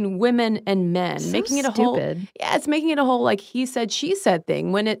between women and men, So making it a stupid. whole, it's making it a whole like he said, she said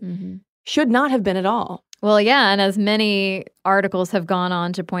thing when it should not have been at all. Well, yeah, and as many articles have gone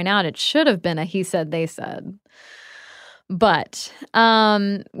on to point out, it should have been a he said, they said. But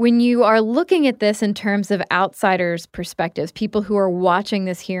when you are looking at this in terms of outsiders' perspectives, people who are watching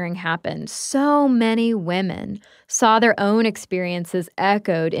this hearing happen, so many women saw their own experiences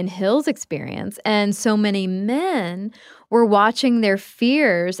echoed in Hill's experience, and so many men were watching their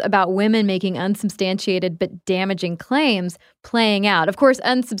fears about women making unsubstantiated but damaging claims playing out. Of course,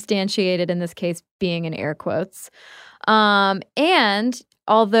 unsubstantiated in this case being in air quotes. And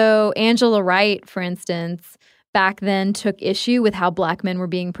although Angela Wright, for instance, back then took issue with how Black men were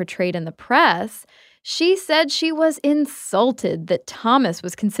being portrayed in the press, she said she was insulted that Thomas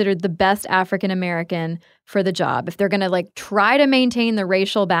was considered the best African American for the job. If they're going to try to maintain the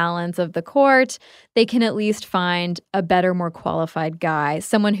racial balance of the court, they can at least find a better, more qualified guy,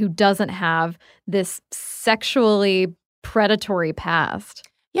 someone who doesn't have this sexually predatory past.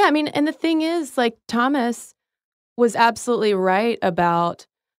 Yeah, I mean, and the thing is, Thomas was absolutely right about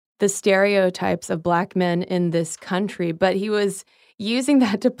the stereotypes of Black men in this country, but he was using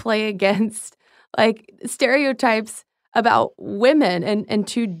that to play against stereotypes about women and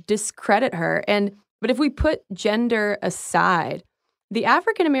to discredit her. But if we put gender aside, the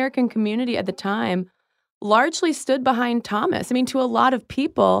African American community at the time largely stood behind Thomas. I mean, to a lot of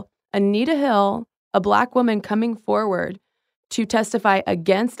people, Anita Hill, a Black woman coming forward to testify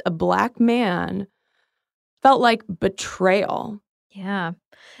against a Black man, felt like betrayal. Yeah.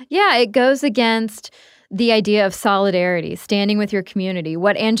 Yeah, it goes against the idea of solidarity, standing with your community.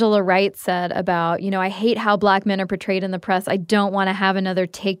 What Angela Wright said about, I hate how Black men are portrayed in the press. I don't want to have another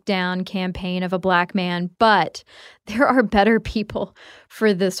takedown campaign of a Black man, but there are better people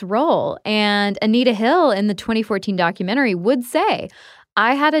for this role. And Anita Hill in the 2014 documentary would say,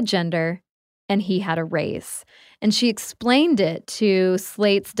 I had a gender and he had a race. And she explained it to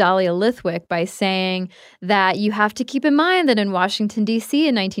Slate's Dahlia Lithwick by saying that you have to keep in mind that in Washington, D.C.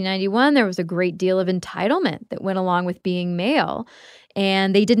 in 1991, there was a great deal of entitlement that went along with being male.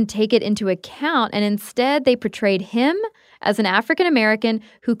 And they didn't take it into account. And instead, they portrayed him as an African American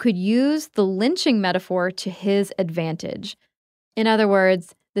who could use the lynching metaphor to his advantage. In other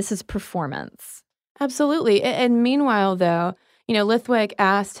words, this is performance. Absolutely. And meanwhile, though, Lithwick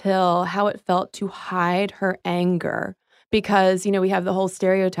asked Hill how it felt to hide her anger because, we have the whole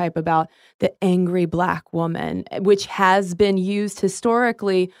stereotype about the angry Black woman, which has been used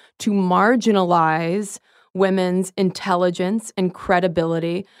historically to marginalize women's intelligence and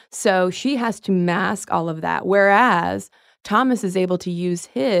credibility. So she has to mask all of that, whereas Thomas is able to use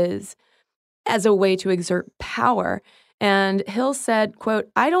his as a way to exert power. And Hill said, quote,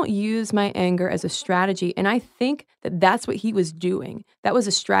 I don't use my anger as a strategy. And I think that that's what he was doing. That was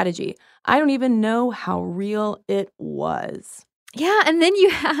a strategy. I don't even know how real it was. Yeah. And then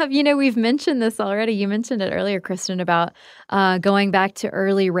you have, we've mentioned this already. You mentioned it earlier, Kristen, about going back to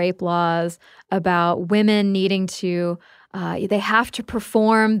early rape laws, about women needing to, they have to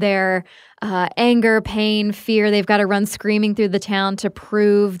perform their anger, pain, fear. They've got to run screaming through the town to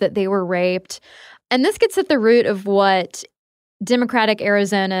prove that they were raped. And this gets at the root of what Democratic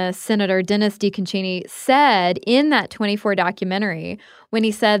Arizona Senator Dennis DeConcini said in that 24 documentary when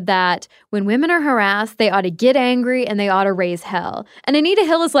he said that when women are harassed, they ought to get angry and they ought to raise hell. And Anita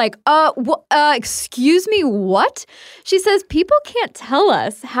Hill is like, excuse me, what? She says, people can't tell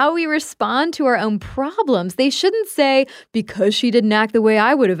us how we respond to our own problems. They shouldn't say, because she didn't act the way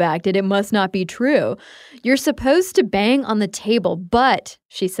I would have acted, it must not be true. You're supposed to bang on the table, but,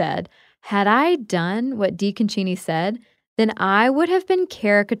 she said, had I done what DeConcini said, then I would have been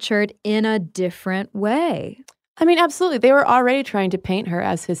caricatured in a different way. I mean, absolutely. They were already trying to paint her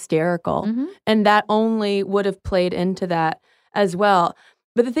as hysterical, and that only would have played into that as well.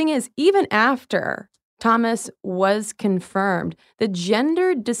 But the thing is, even after Thomas was confirmed, the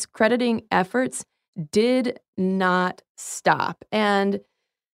gender discrediting efforts did not stop. And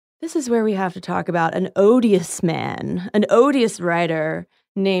this is where we have to talk about an odious man, an odious writer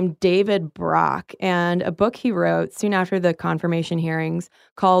named David Brock, and a book he wrote soon after the confirmation hearings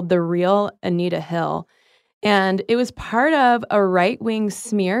called The Real Anita Hill. And it was part of a right-wing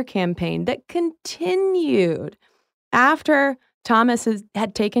smear campaign that continued after Thomas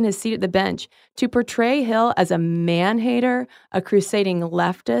had taken his seat at the bench to portray Hill as a man-hater, a crusading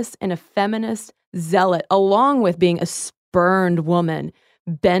leftist, and a feminist zealot, along with being a spurned woman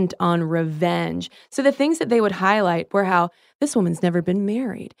bent on revenge. So the things that they would highlight were how this woman's never been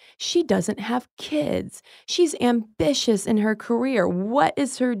married. She doesn't have kids. She's ambitious in her career. What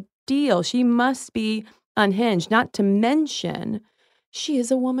is her deal? She must be unhinged. Not to mention, she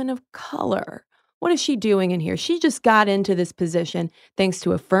is a woman of color. What is she doing in here? She just got into this position thanks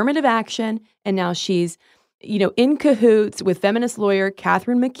to affirmative action, and now she's, in cahoots with feminist lawyer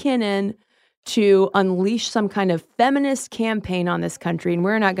Catherine McKinnon to unleash some kind of feminist campaign on this country, and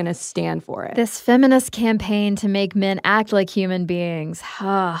we're not going to stand for it. This feminist campaign to make men act like human beings.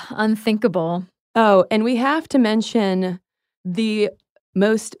 Unthinkable. Oh, and we have to mention the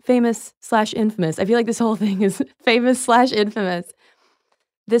most famous/infamous. I feel like this whole thing is famous/infamous.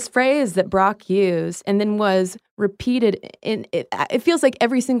 This phrase that Brock used and then was repeated in, it feels like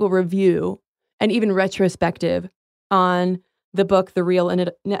every single review and even retrospective on the book, The Real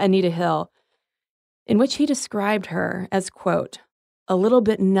Anita Hill, in which he described her as, quote, a little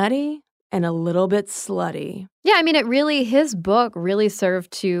bit nutty and a little bit slutty. Yeah, I mean, his book really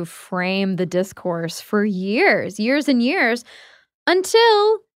served to frame the discourse for years and years,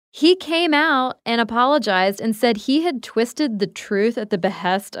 until he came out and apologized and said he had twisted the truth at the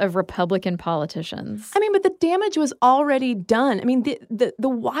behest of Republican politicians. I mean, but the damage was already done. I mean, the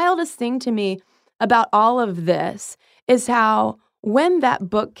wildest thing to me about all of this is how when that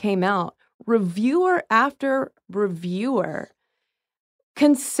book came out, reviewer after reviewer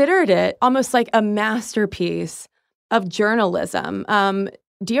considered it almost like a masterpiece of journalism.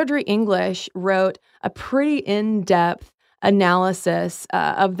 Deirdre English wrote a pretty in-depth analysis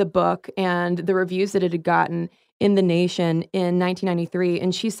of the book and the reviews that it had gotten in The Nation in 1993.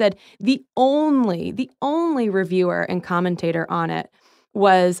 And she said the only reviewer and commentator on it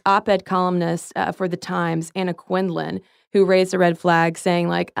was op-ed columnist for The Times, Anna Quindlen, who raised a red flag saying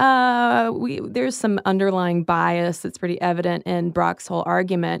like, there's some underlying bias that's pretty evident in Brock's whole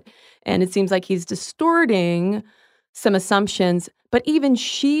argument. And it seems like he's distorting some assumptions. But even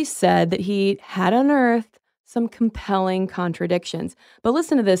she said that he had unearthed some compelling contradictions. But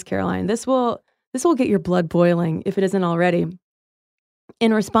listen to this, Caroline. This will get your blood boiling if it isn't already.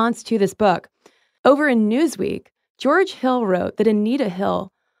 In response to this book, over in Newsweek, George Hill wrote that Anita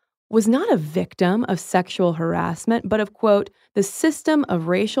Hill was not a victim of sexual harassment, but of, quote, the system of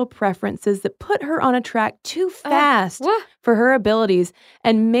racial preferences that put her on a track too fast for her abilities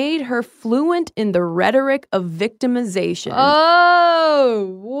and made her fluent in the rhetoric of victimization.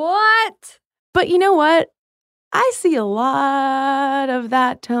 Oh, what? But you know what? I see a lot of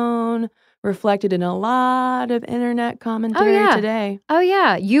that tone reflected in a lot of internet commentary today. Oh,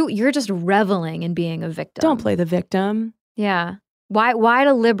 yeah. You're just reveling in being a victim. Don't play the victim. Yeah. Why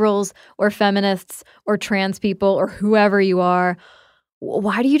do liberals or feminists or trans people or whoever you are,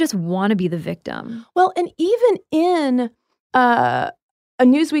 why do you just want to be the victim? Well, and even in a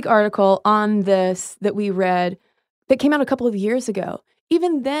Newsweek article on this that we read that came out a couple of years ago,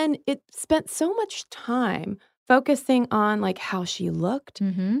 even then it spent so much time focusing on like how she looked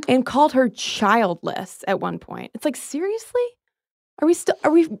and called her childless at one point. It's like, seriously?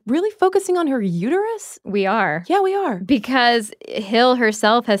 Are we really focusing on her uterus? We are. Yeah, we are. Because Hill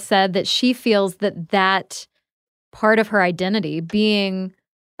herself has said that she feels that part of her identity, being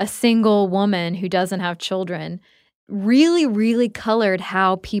a single woman who doesn't have children, really, really colored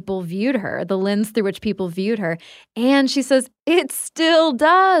how people viewed her, the lens through which people viewed her. And she says it still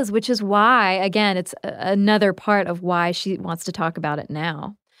does, which is why, again, it's another part of why she wants to talk about it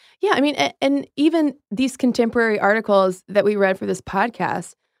now. Yeah, I mean, and even these contemporary articles that we read for this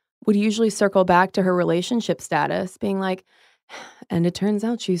podcast would usually circle back to her relationship status, being like, and it turns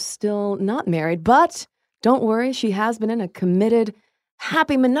out she's still not married, but don't worry, she has been in a committed,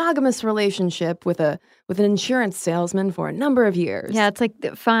 happy, monogamous relationship with an insurance salesman for a number of years. Yeah, it's like,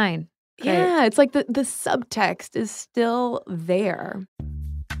 fine. Yeah, it's like the subtext is still there.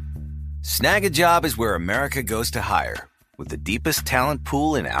 Snag a Job is where America goes to hire, with the deepest talent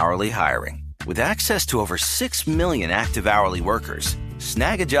pool in hourly hiring. With access to over 6 million active hourly workers,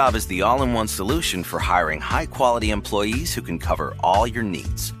 Snag-a-Job is the all-in-one solution for hiring high-quality employees who can cover all your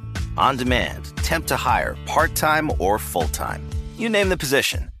needs. On demand, temp to hire, part-time or full-time. You name the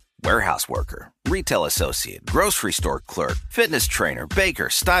position. Warehouse worker, retail associate, grocery store clerk, fitness trainer,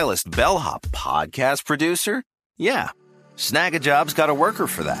 baker, stylist, bellhop, podcast producer. Yeah, Snag-a-Job's got a worker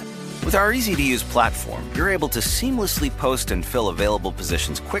for that. With our easy-to-use platform, you're able to seamlessly post and fill available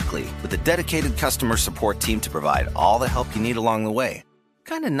positions quickly with a dedicated customer support team to provide all the help you need along the way.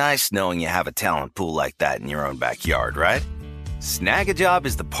 Kind of nice knowing you have a talent pool like that in your own backyard, right? Snag-a-Job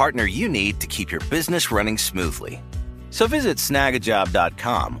is the partner you need to keep your business running smoothly. So visit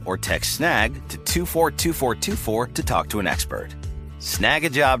snagajob.com or text snag to 242424 to talk to an expert.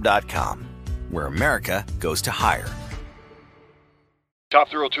 Snagajob.com, where America goes to hire. Top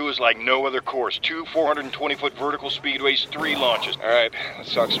Thrill 2 is like no other course. 2 420-foot vertical speedways, 3 launches. All right,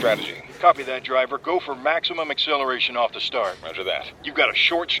 let's talk strategy. Copy that, driver. Go for maximum acceleration off the start. Roger that. You've got a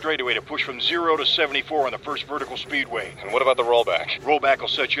short straightaway to push from 0 to 74 on the first vertical speedway. And what about the rollback? Rollback will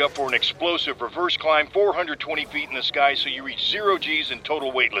set you up for an explosive reverse climb 420 feet in the sky so you reach 0 G's in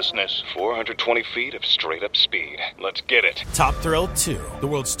total weightlessness. 420 feet of straight-up speed. Let's get it. Top Thrill 2, the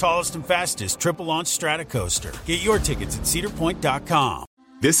world's tallest and fastest triple-launch stratocoaster. Get your tickets at cedarpoint.com.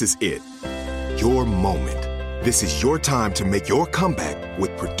 This is it. Your moment. This is your time to make your comeback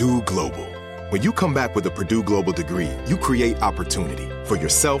with Purdue Global. When you come back with a Purdue Global degree, you create opportunity for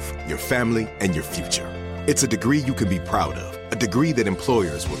yourself, your family, and your future. It's a degree you can be proud of, a degree that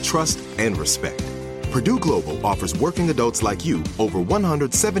employers will trust and respect. Purdue Global offers working adults like you over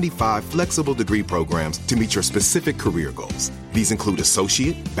 175 flexible degree programs to meet your specific career goals. These include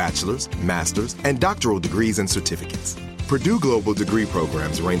associate, bachelor's, master's, and doctoral degrees and certificates. Purdue Global degree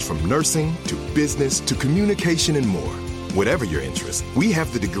programs range from nursing to business to communication and more. Whatever your interest, we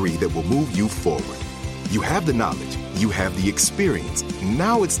have the degree that will move you forward. You have the knowledge, you have the experience.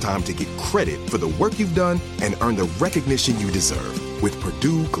 Now it's time to get credit for the work you've done and earn the recognition you deserve with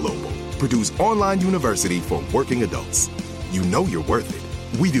Purdue Global, Purdue's online university for working adults. You know you're worth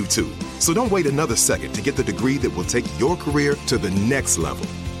it. We do too. So don't wait another second to get the degree that will take your career to the next level.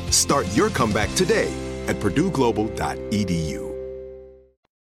 Start your comeback today at purdueglobal.edu.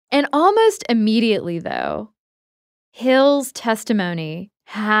 And almost immediately, though, Hill's testimony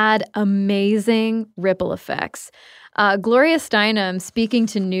had amazing ripple effects. Gloria Steinem, speaking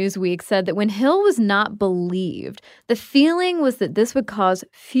to Newsweek, said that when Hill was not believed, the feeling was that this would cause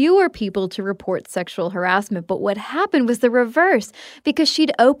fewer people to report sexual harassment. But what happened was the reverse, because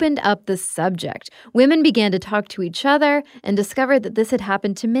she'd opened up the subject. Women began to talk to each other and discovered that this had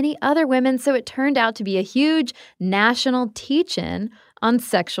happened to many other women, so it turned out to be a huge national teach-in on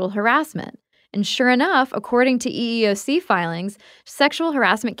sexual harassment. And sure enough, according to EEOC filings, sexual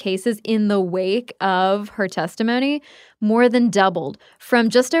harassment cases in the wake of her testimony more than doubled, from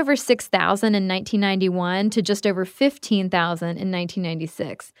just over 6,000 in 1991 to just over 15,000 in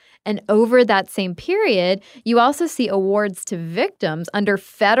 1996. And over that same period, you also see awards to victims under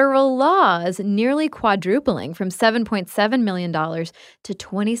federal laws nearly quadrupling from $7.7 million to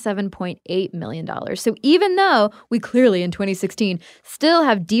 $27.8 million. So even though we clearly in 2016 still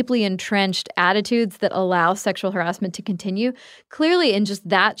have deeply entrenched attitudes that allow sexual harassment to continue, clearly in just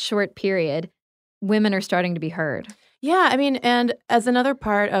that short period, women are starting to be heard. Yeah, I mean, and as another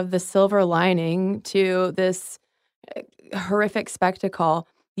part of the silver lining to this horrific spectacle,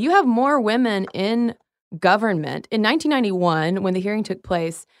 you have more women in government. In 1991, when the hearing took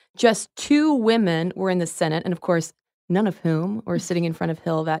place, just 2 women were in the Senate, and of course, none of whom were sitting in front of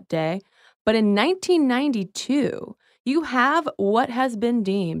Hill that day. But in 1992, you have what has been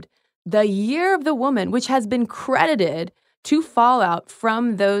deemed the Year of the Woman, which has been credited to fallout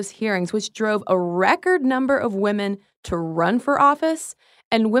from those hearings, which drove a record number of women to run for office,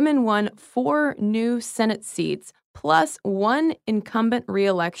 and women won 4 new Senate seats, plus 1 incumbent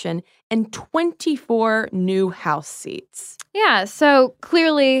re-election and 24 new House seats. Yeah, so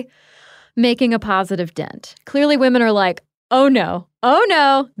clearly making a positive dent. Clearly women are like, oh no,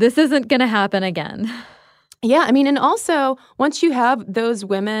 this isn't going to happen again. Yeah, I mean, and also once you have those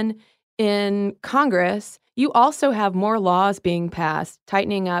women in Congress, you also have more laws being passed,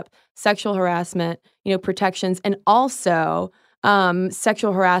 tightening up sexual harassment, protections, and also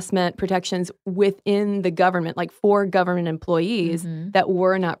sexual harassment protections within the government, like for government employees that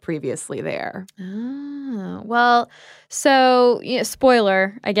were not previously there. Oh, well, so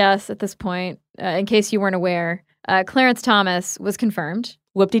spoiler, I guess, at this point, in case you weren't aware, Clarence Thomas was confirmed.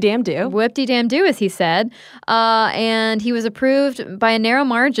 Whoop-de-damn-do. Whoop-de-damn-do, as he said. And he was approved by a narrow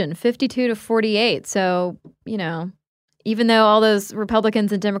margin, 52 to 48. So, even though all those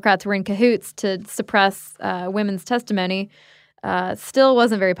Republicans and Democrats were in cahoots to suppress women's testimony, still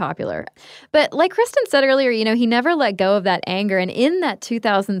wasn't very popular. But like Kristen said earlier, he never let go of that anger. And in that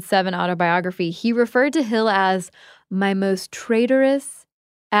 2007 autobiography, he referred to Hill as my most traitorous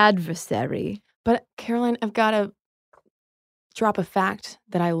adversary. But Caroline, I've got to drop a fact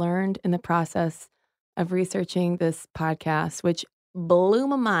that I learned in the process of researching this podcast, which blew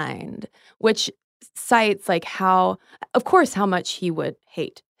my mind, which cites how much he would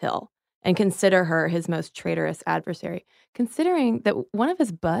hate Hill and consider her his most traitorous adversary, considering that one of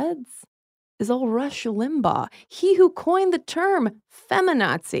his buds is old Rush Limbaugh, he who coined the term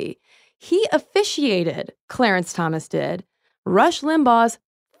feminazi. He officiated, Clarence Thomas did, Rush Limbaugh's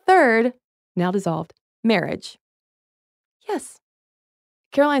third, now dissolved, marriage. Yes.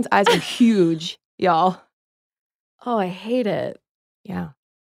 Caroline's eyes are huge, y'all. Oh, I hate it. Yeah.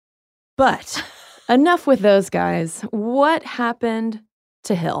 But enough with those guys. What happened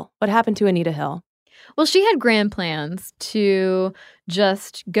to Hill? What happened to Anita Hill? Well, she had grand plans to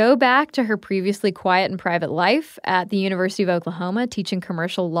just go back to her previously quiet and private life at the University of Oklahoma teaching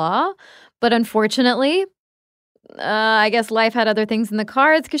commercial law. But unfortunately, I guess life had other things in the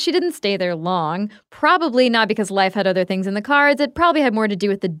cards because she didn't stay there long. Probably not because life had other things in the cards. It probably had more to do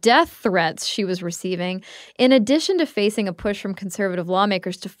with the death threats she was receiving, in addition to facing a push from conservative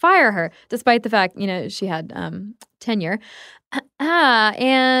lawmakers to fire her, despite the fact, she had tenure.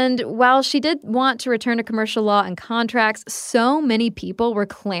 And while she did want to return to commercial law and contracts, so many people were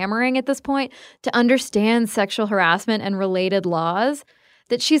clamoring at this point to understand sexual harassment and related laws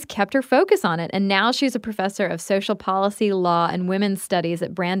that she's kept her focus on it. And now she's a professor of social policy, law, and women's studies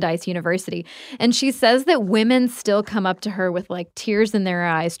at Brandeis University. And she says that women still come up to her with tears in their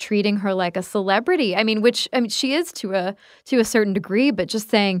eyes, treating her like a celebrity. Which she is to a certain degree, but just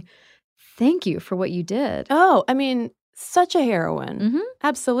saying, thank you for what you did. Oh, such a heroine. Mm-hmm.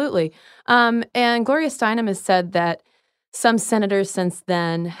 Absolutely. And Gloria Steinem has said that some senators since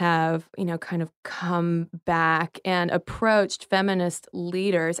then have, kind of come back and approached feminist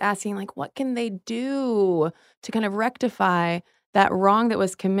leaders asking, what can they do to kind of rectify that wrong that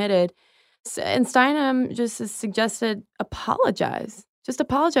was committed? And Steinem just has suggested apologize. Just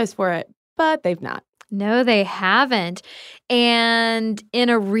apologize for it. But they've not. No, they haven't. And in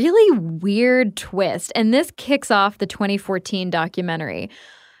a really weird twist, and this kicks off the 2014 documentary,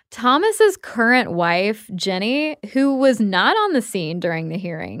 Thomas's current wife, Jenny, who was not on the scene during the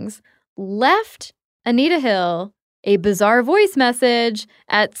hearings, left Anita Hill a bizarre voice message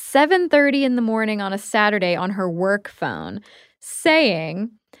at 7:30 in the morning on a Saturday on her work phone,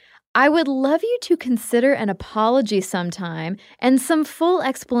 saying, I would love you to consider an apology sometime and some full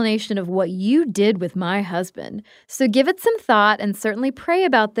explanation of what you did with my husband. So give it some thought and certainly pray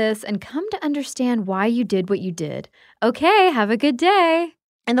about this and come to understand why you did what you did. Okay, have a good day.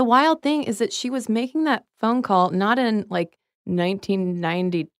 And the wild thing is that she was making that phone call not in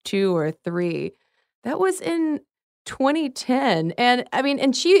 1992 or 3. That was in 2010.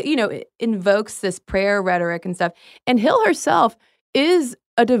 And she, invokes this prayer rhetoric and stuff. And Hill herself is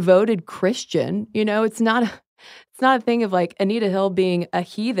a devoted Christian. It's not a thing of Anita Hill being a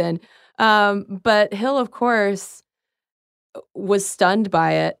heathen. But Hill, of course, was stunned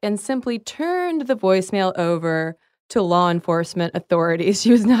by it and simply turned the voicemail over to law enforcement authorities.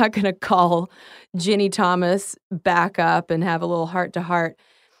 She was not going to call Ginny Thomas back up and have a little heart-to-heart.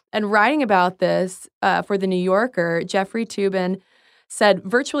 And writing about this for The New Yorker, Jeffrey Toobin said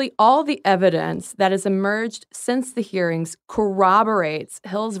virtually all the evidence that has emerged since the hearings corroborates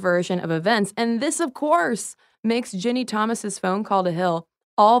Hill's version of events. And this, of course, makes Ginny Thomas's phone call to Hill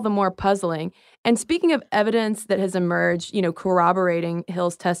all the more puzzling. And speaking of evidence that has emerged, corroborating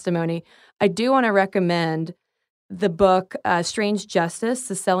Hill's testimony, I do want to recommend the book Strange Justice,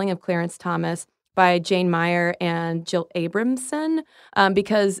 The Selling of Clarence Thomas by Jane Meyer and Jill Abramson,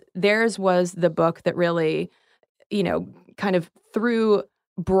 because theirs was the book that really, kind of threw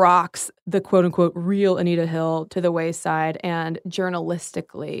Brock's, the quote-unquote real Anita Hill, to the wayside and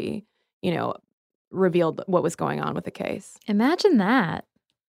journalistically, revealed what was going on with the case. Imagine that.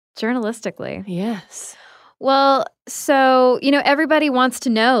 Journalistically. Yes. Well, so, everybody wants to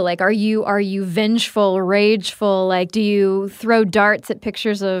know, are you vengeful, rageful? Do you throw darts at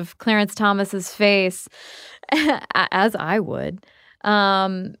pictures of Clarence Thomas's face? As I would.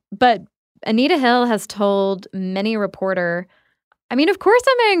 But Anita Hill has told many a reporter, of course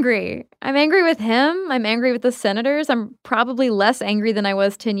I'm angry. I'm angry with him. I'm angry with the senators. I'm probably less angry than I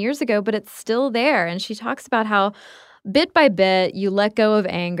was 10 years ago, but it's still there. And she talks about how bit by bit you let go of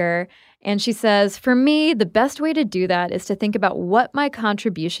anger And she says, for me, the best way to do that is to think about what my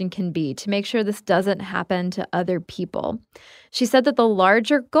contribution can be to make sure this doesn't happen to other people. She said that the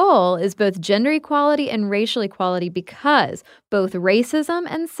larger goal is both gender equality and racial equality because both racism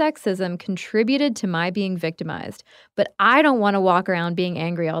and sexism contributed to my being victimized. But I don't want to walk around being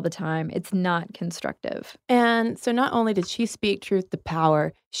angry all the time. It's not constructive. And so not only did she speak truth to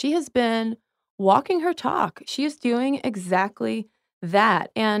power, she has been walking her talk. She is doing exactly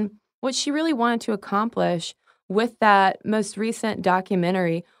that. And what she really wanted to accomplish with that most recent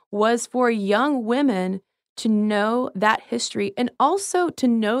documentary was for young women to know that history and also to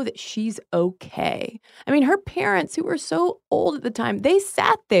know that she's okay. I mean, her parents, who were so old at the time, they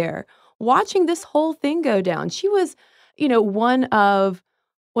sat there watching this whole thing go down. She was, one of,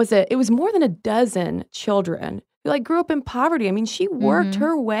 it was more than a dozen children who grew up in poverty. I mean, she worked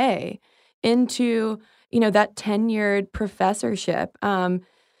her way into, that tenured professorship.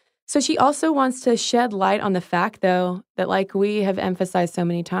 So she also wants to shed light on the fact, though, that like we have emphasized so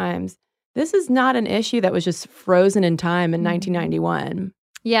many times, this is not an issue that was just frozen in time in 1991.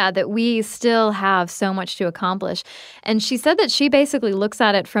 Yeah, that we still have so much to accomplish. And she said that she basically looks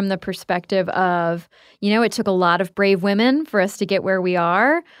at it from the perspective of, it took a lot of brave women for us to get where we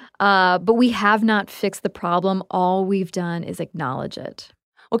are, but we have not fixed the problem. All we've done is acknowledge it.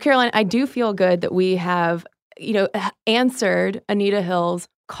 Well, Caroline, I do feel good that we have, answered Anita Hill's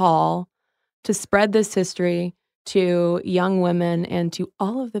call to spread this history to young women and to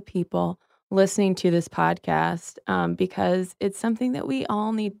all of the people listening to this podcast, because it's something that we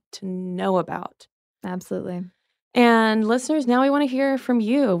all need to know about. Absolutely. And listeners, now we want to hear from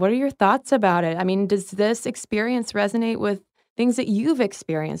you. What are your thoughts about it? I mean, does this experience resonate with things that you've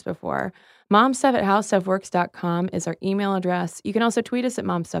experienced before? momstuff@howstuffworks.com is our email address. You can also tweet us at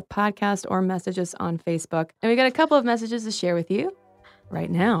momstuffpodcast or message us on Facebook. And we got a couple of messages to share with you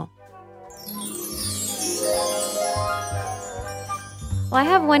right now. Well, I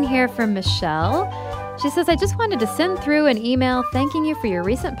have one here from Michelle. She says, I just wanted to send through an email thanking you for your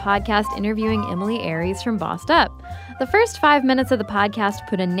recent podcast interviewing Emily Aries from Bossed Up. The first 5 minutes of the podcast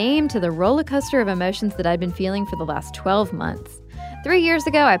put a name to the roller coaster of emotions that I'd been feeling for the last 12 months. 3 years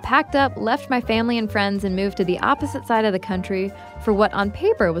ago, I packed up, left my family and friends, and moved to the opposite side of the country for what on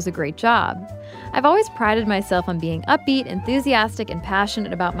paper was a great job. I've always prided myself on being upbeat, enthusiastic, and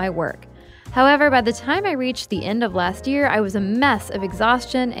passionate about my work. However, by the time I reached the end of last year, I was a mess of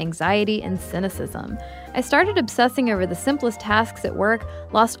exhaustion, anxiety, and cynicism. I started obsessing over the simplest tasks at work,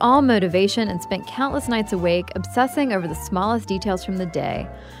 lost all motivation, and spent countless nights awake obsessing over the smallest details from the day.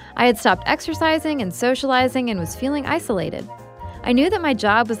 I had stopped exercising and socializing and was feeling isolated. I knew that my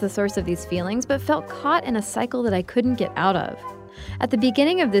job was the source of these feelings, but felt caught in a cycle that I couldn't get out of. At the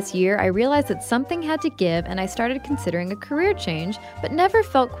beginning of this year, I realized that something had to give, and I started considering a career change, but never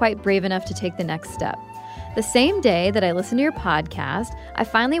felt quite brave enough to take the next step. The same day that I listened to your podcast, I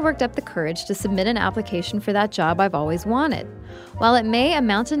finally worked up the courage to submit an application for that job I've always wanted. While it may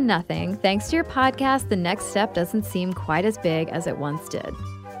amount to nothing, thanks to your podcast, the next step doesn't seem quite as big as it once did.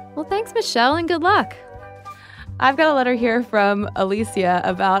 Well, thanks, Michelle, and good luck. I've got a letter here from Alicia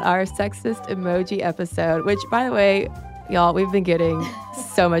about our sexist emoji episode, which, by the way, y'all, we've been getting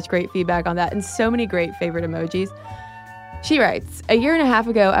so much great feedback on that and so many great favorite emojis. She writes, a year and a half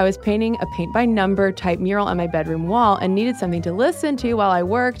ago, I was painting a paint-by-number type mural on my bedroom wall and needed something to listen to while I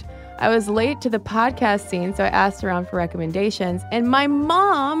worked. I was late to the podcast scene, so I asked around for recommendations, and my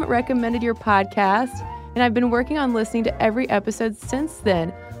mom recommended your podcast, and I've been working on listening to every episode since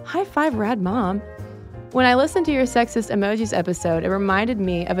then. High five, rad mom. When I listened to your Sexist Emojis episode, it reminded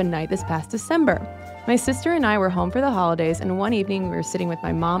me of a night this past December. My sister and I were home for the holidays, and one evening we were sitting with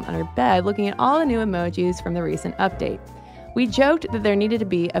my mom on her bed looking at all the new emojis from the recent update. We joked that there needed to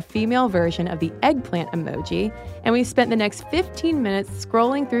be a female version of the eggplant emoji, and we spent the next 15 minutes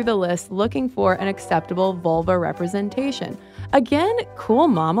scrolling through the list looking for an acceptable vulva representation. Again, cool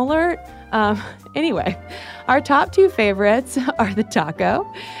mom alert. Anyway, our top two favorites are the taco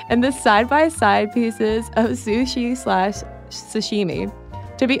and the side-by-side pieces of sushi/sashimi.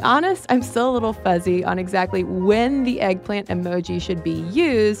 To be honest, I'm still a little fuzzy on exactly when the eggplant emoji should be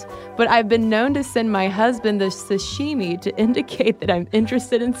used, but I've been known to send my husband the sashimi to indicate that I'm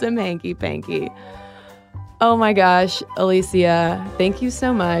interested in some hanky-panky. Oh my gosh, Alicia, thank you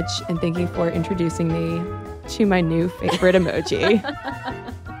so much, and thank you for introducing me to my new favorite emoji.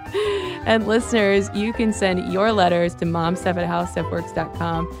 And listeners, you can send your letters to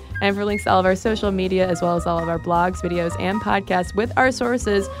momstuff@howstuffworks.com. And for links to all of our social media, as well as all of our blogs, videos, and podcasts with our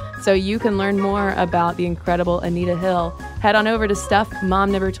sources, so you can learn more about the incredible Anita Hill, head on over to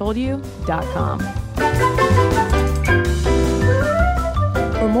stuffmomnevertoldyou.com.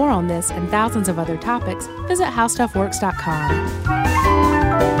 For more on this and thousands of other topics, visit howstuffworks.com.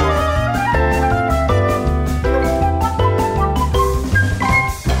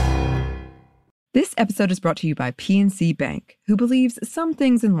 This episode is brought to you by PNC Bank, who believes some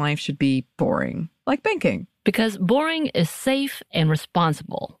things in life should be boring, like banking. Because boring is safe and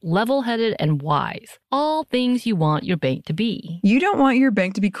responsible, level-headed and wise. All things you want your bank to be. You don't want your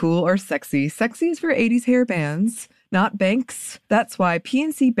bank to be cool or sexy. Sexy is for 80s hair bands, not banks. That's why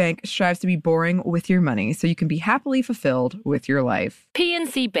PNC Bank strives to be boring with your money so you can be happily fulfilled with your life.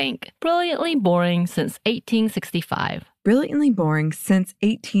 PNC Bank, brilliantly boring since 1865. Brilliantly Boring Since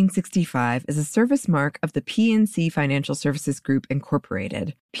 1865 is a service mark of the PNC Financial Services Group,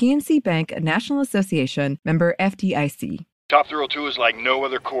 Incorporated. PNC Bank, a National Association, member FDIC. Top Thrill 2 is like no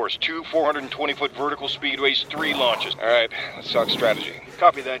other course. 2 420-foot vertical speedways, 3 launches. All right, let's talk strategy.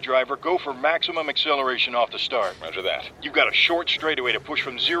 Copy that, driver. Go for maximum acceleration off the start. Roger that. You've got a short straightaway to push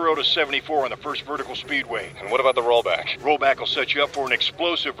from 0 to 74 on the first vertical speedway. And what about the rollback? Rollback will set you up for an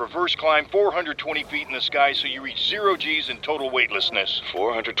explosive reverse climb 420 feet in the sky so you reach 0 G's in total weightlessness.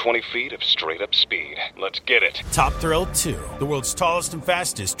 420 feet of straight-up speed. Let's get it. Top Thrill 2, the world's tallest and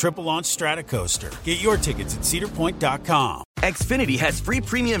fastest triple-launch Stratocoaster. Get your tickets at cedarpoint.com. Xfinity has free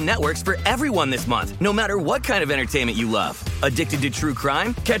premium networks for everyone this month, no matter what kind of entertainment you love. Addicted to true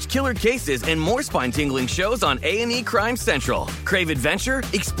crime? Catch killer cases and more spine-tingling shows on A&E Crime Central. Crave adventure?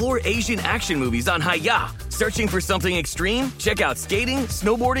 Explore Asian action movies on Hi-YAH. Searching for something extreme? Check out skating,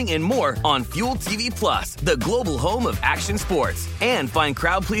 snowboarding, and more on Fuel TV Plus, the global home of action sports. And find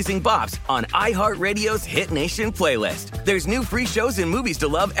crowd-pleasing bops on iHeartRadio's Hit Nation playlist. There's new free shows and movies to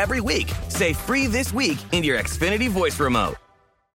love every week. Say free this week in your Xfinity voice remote.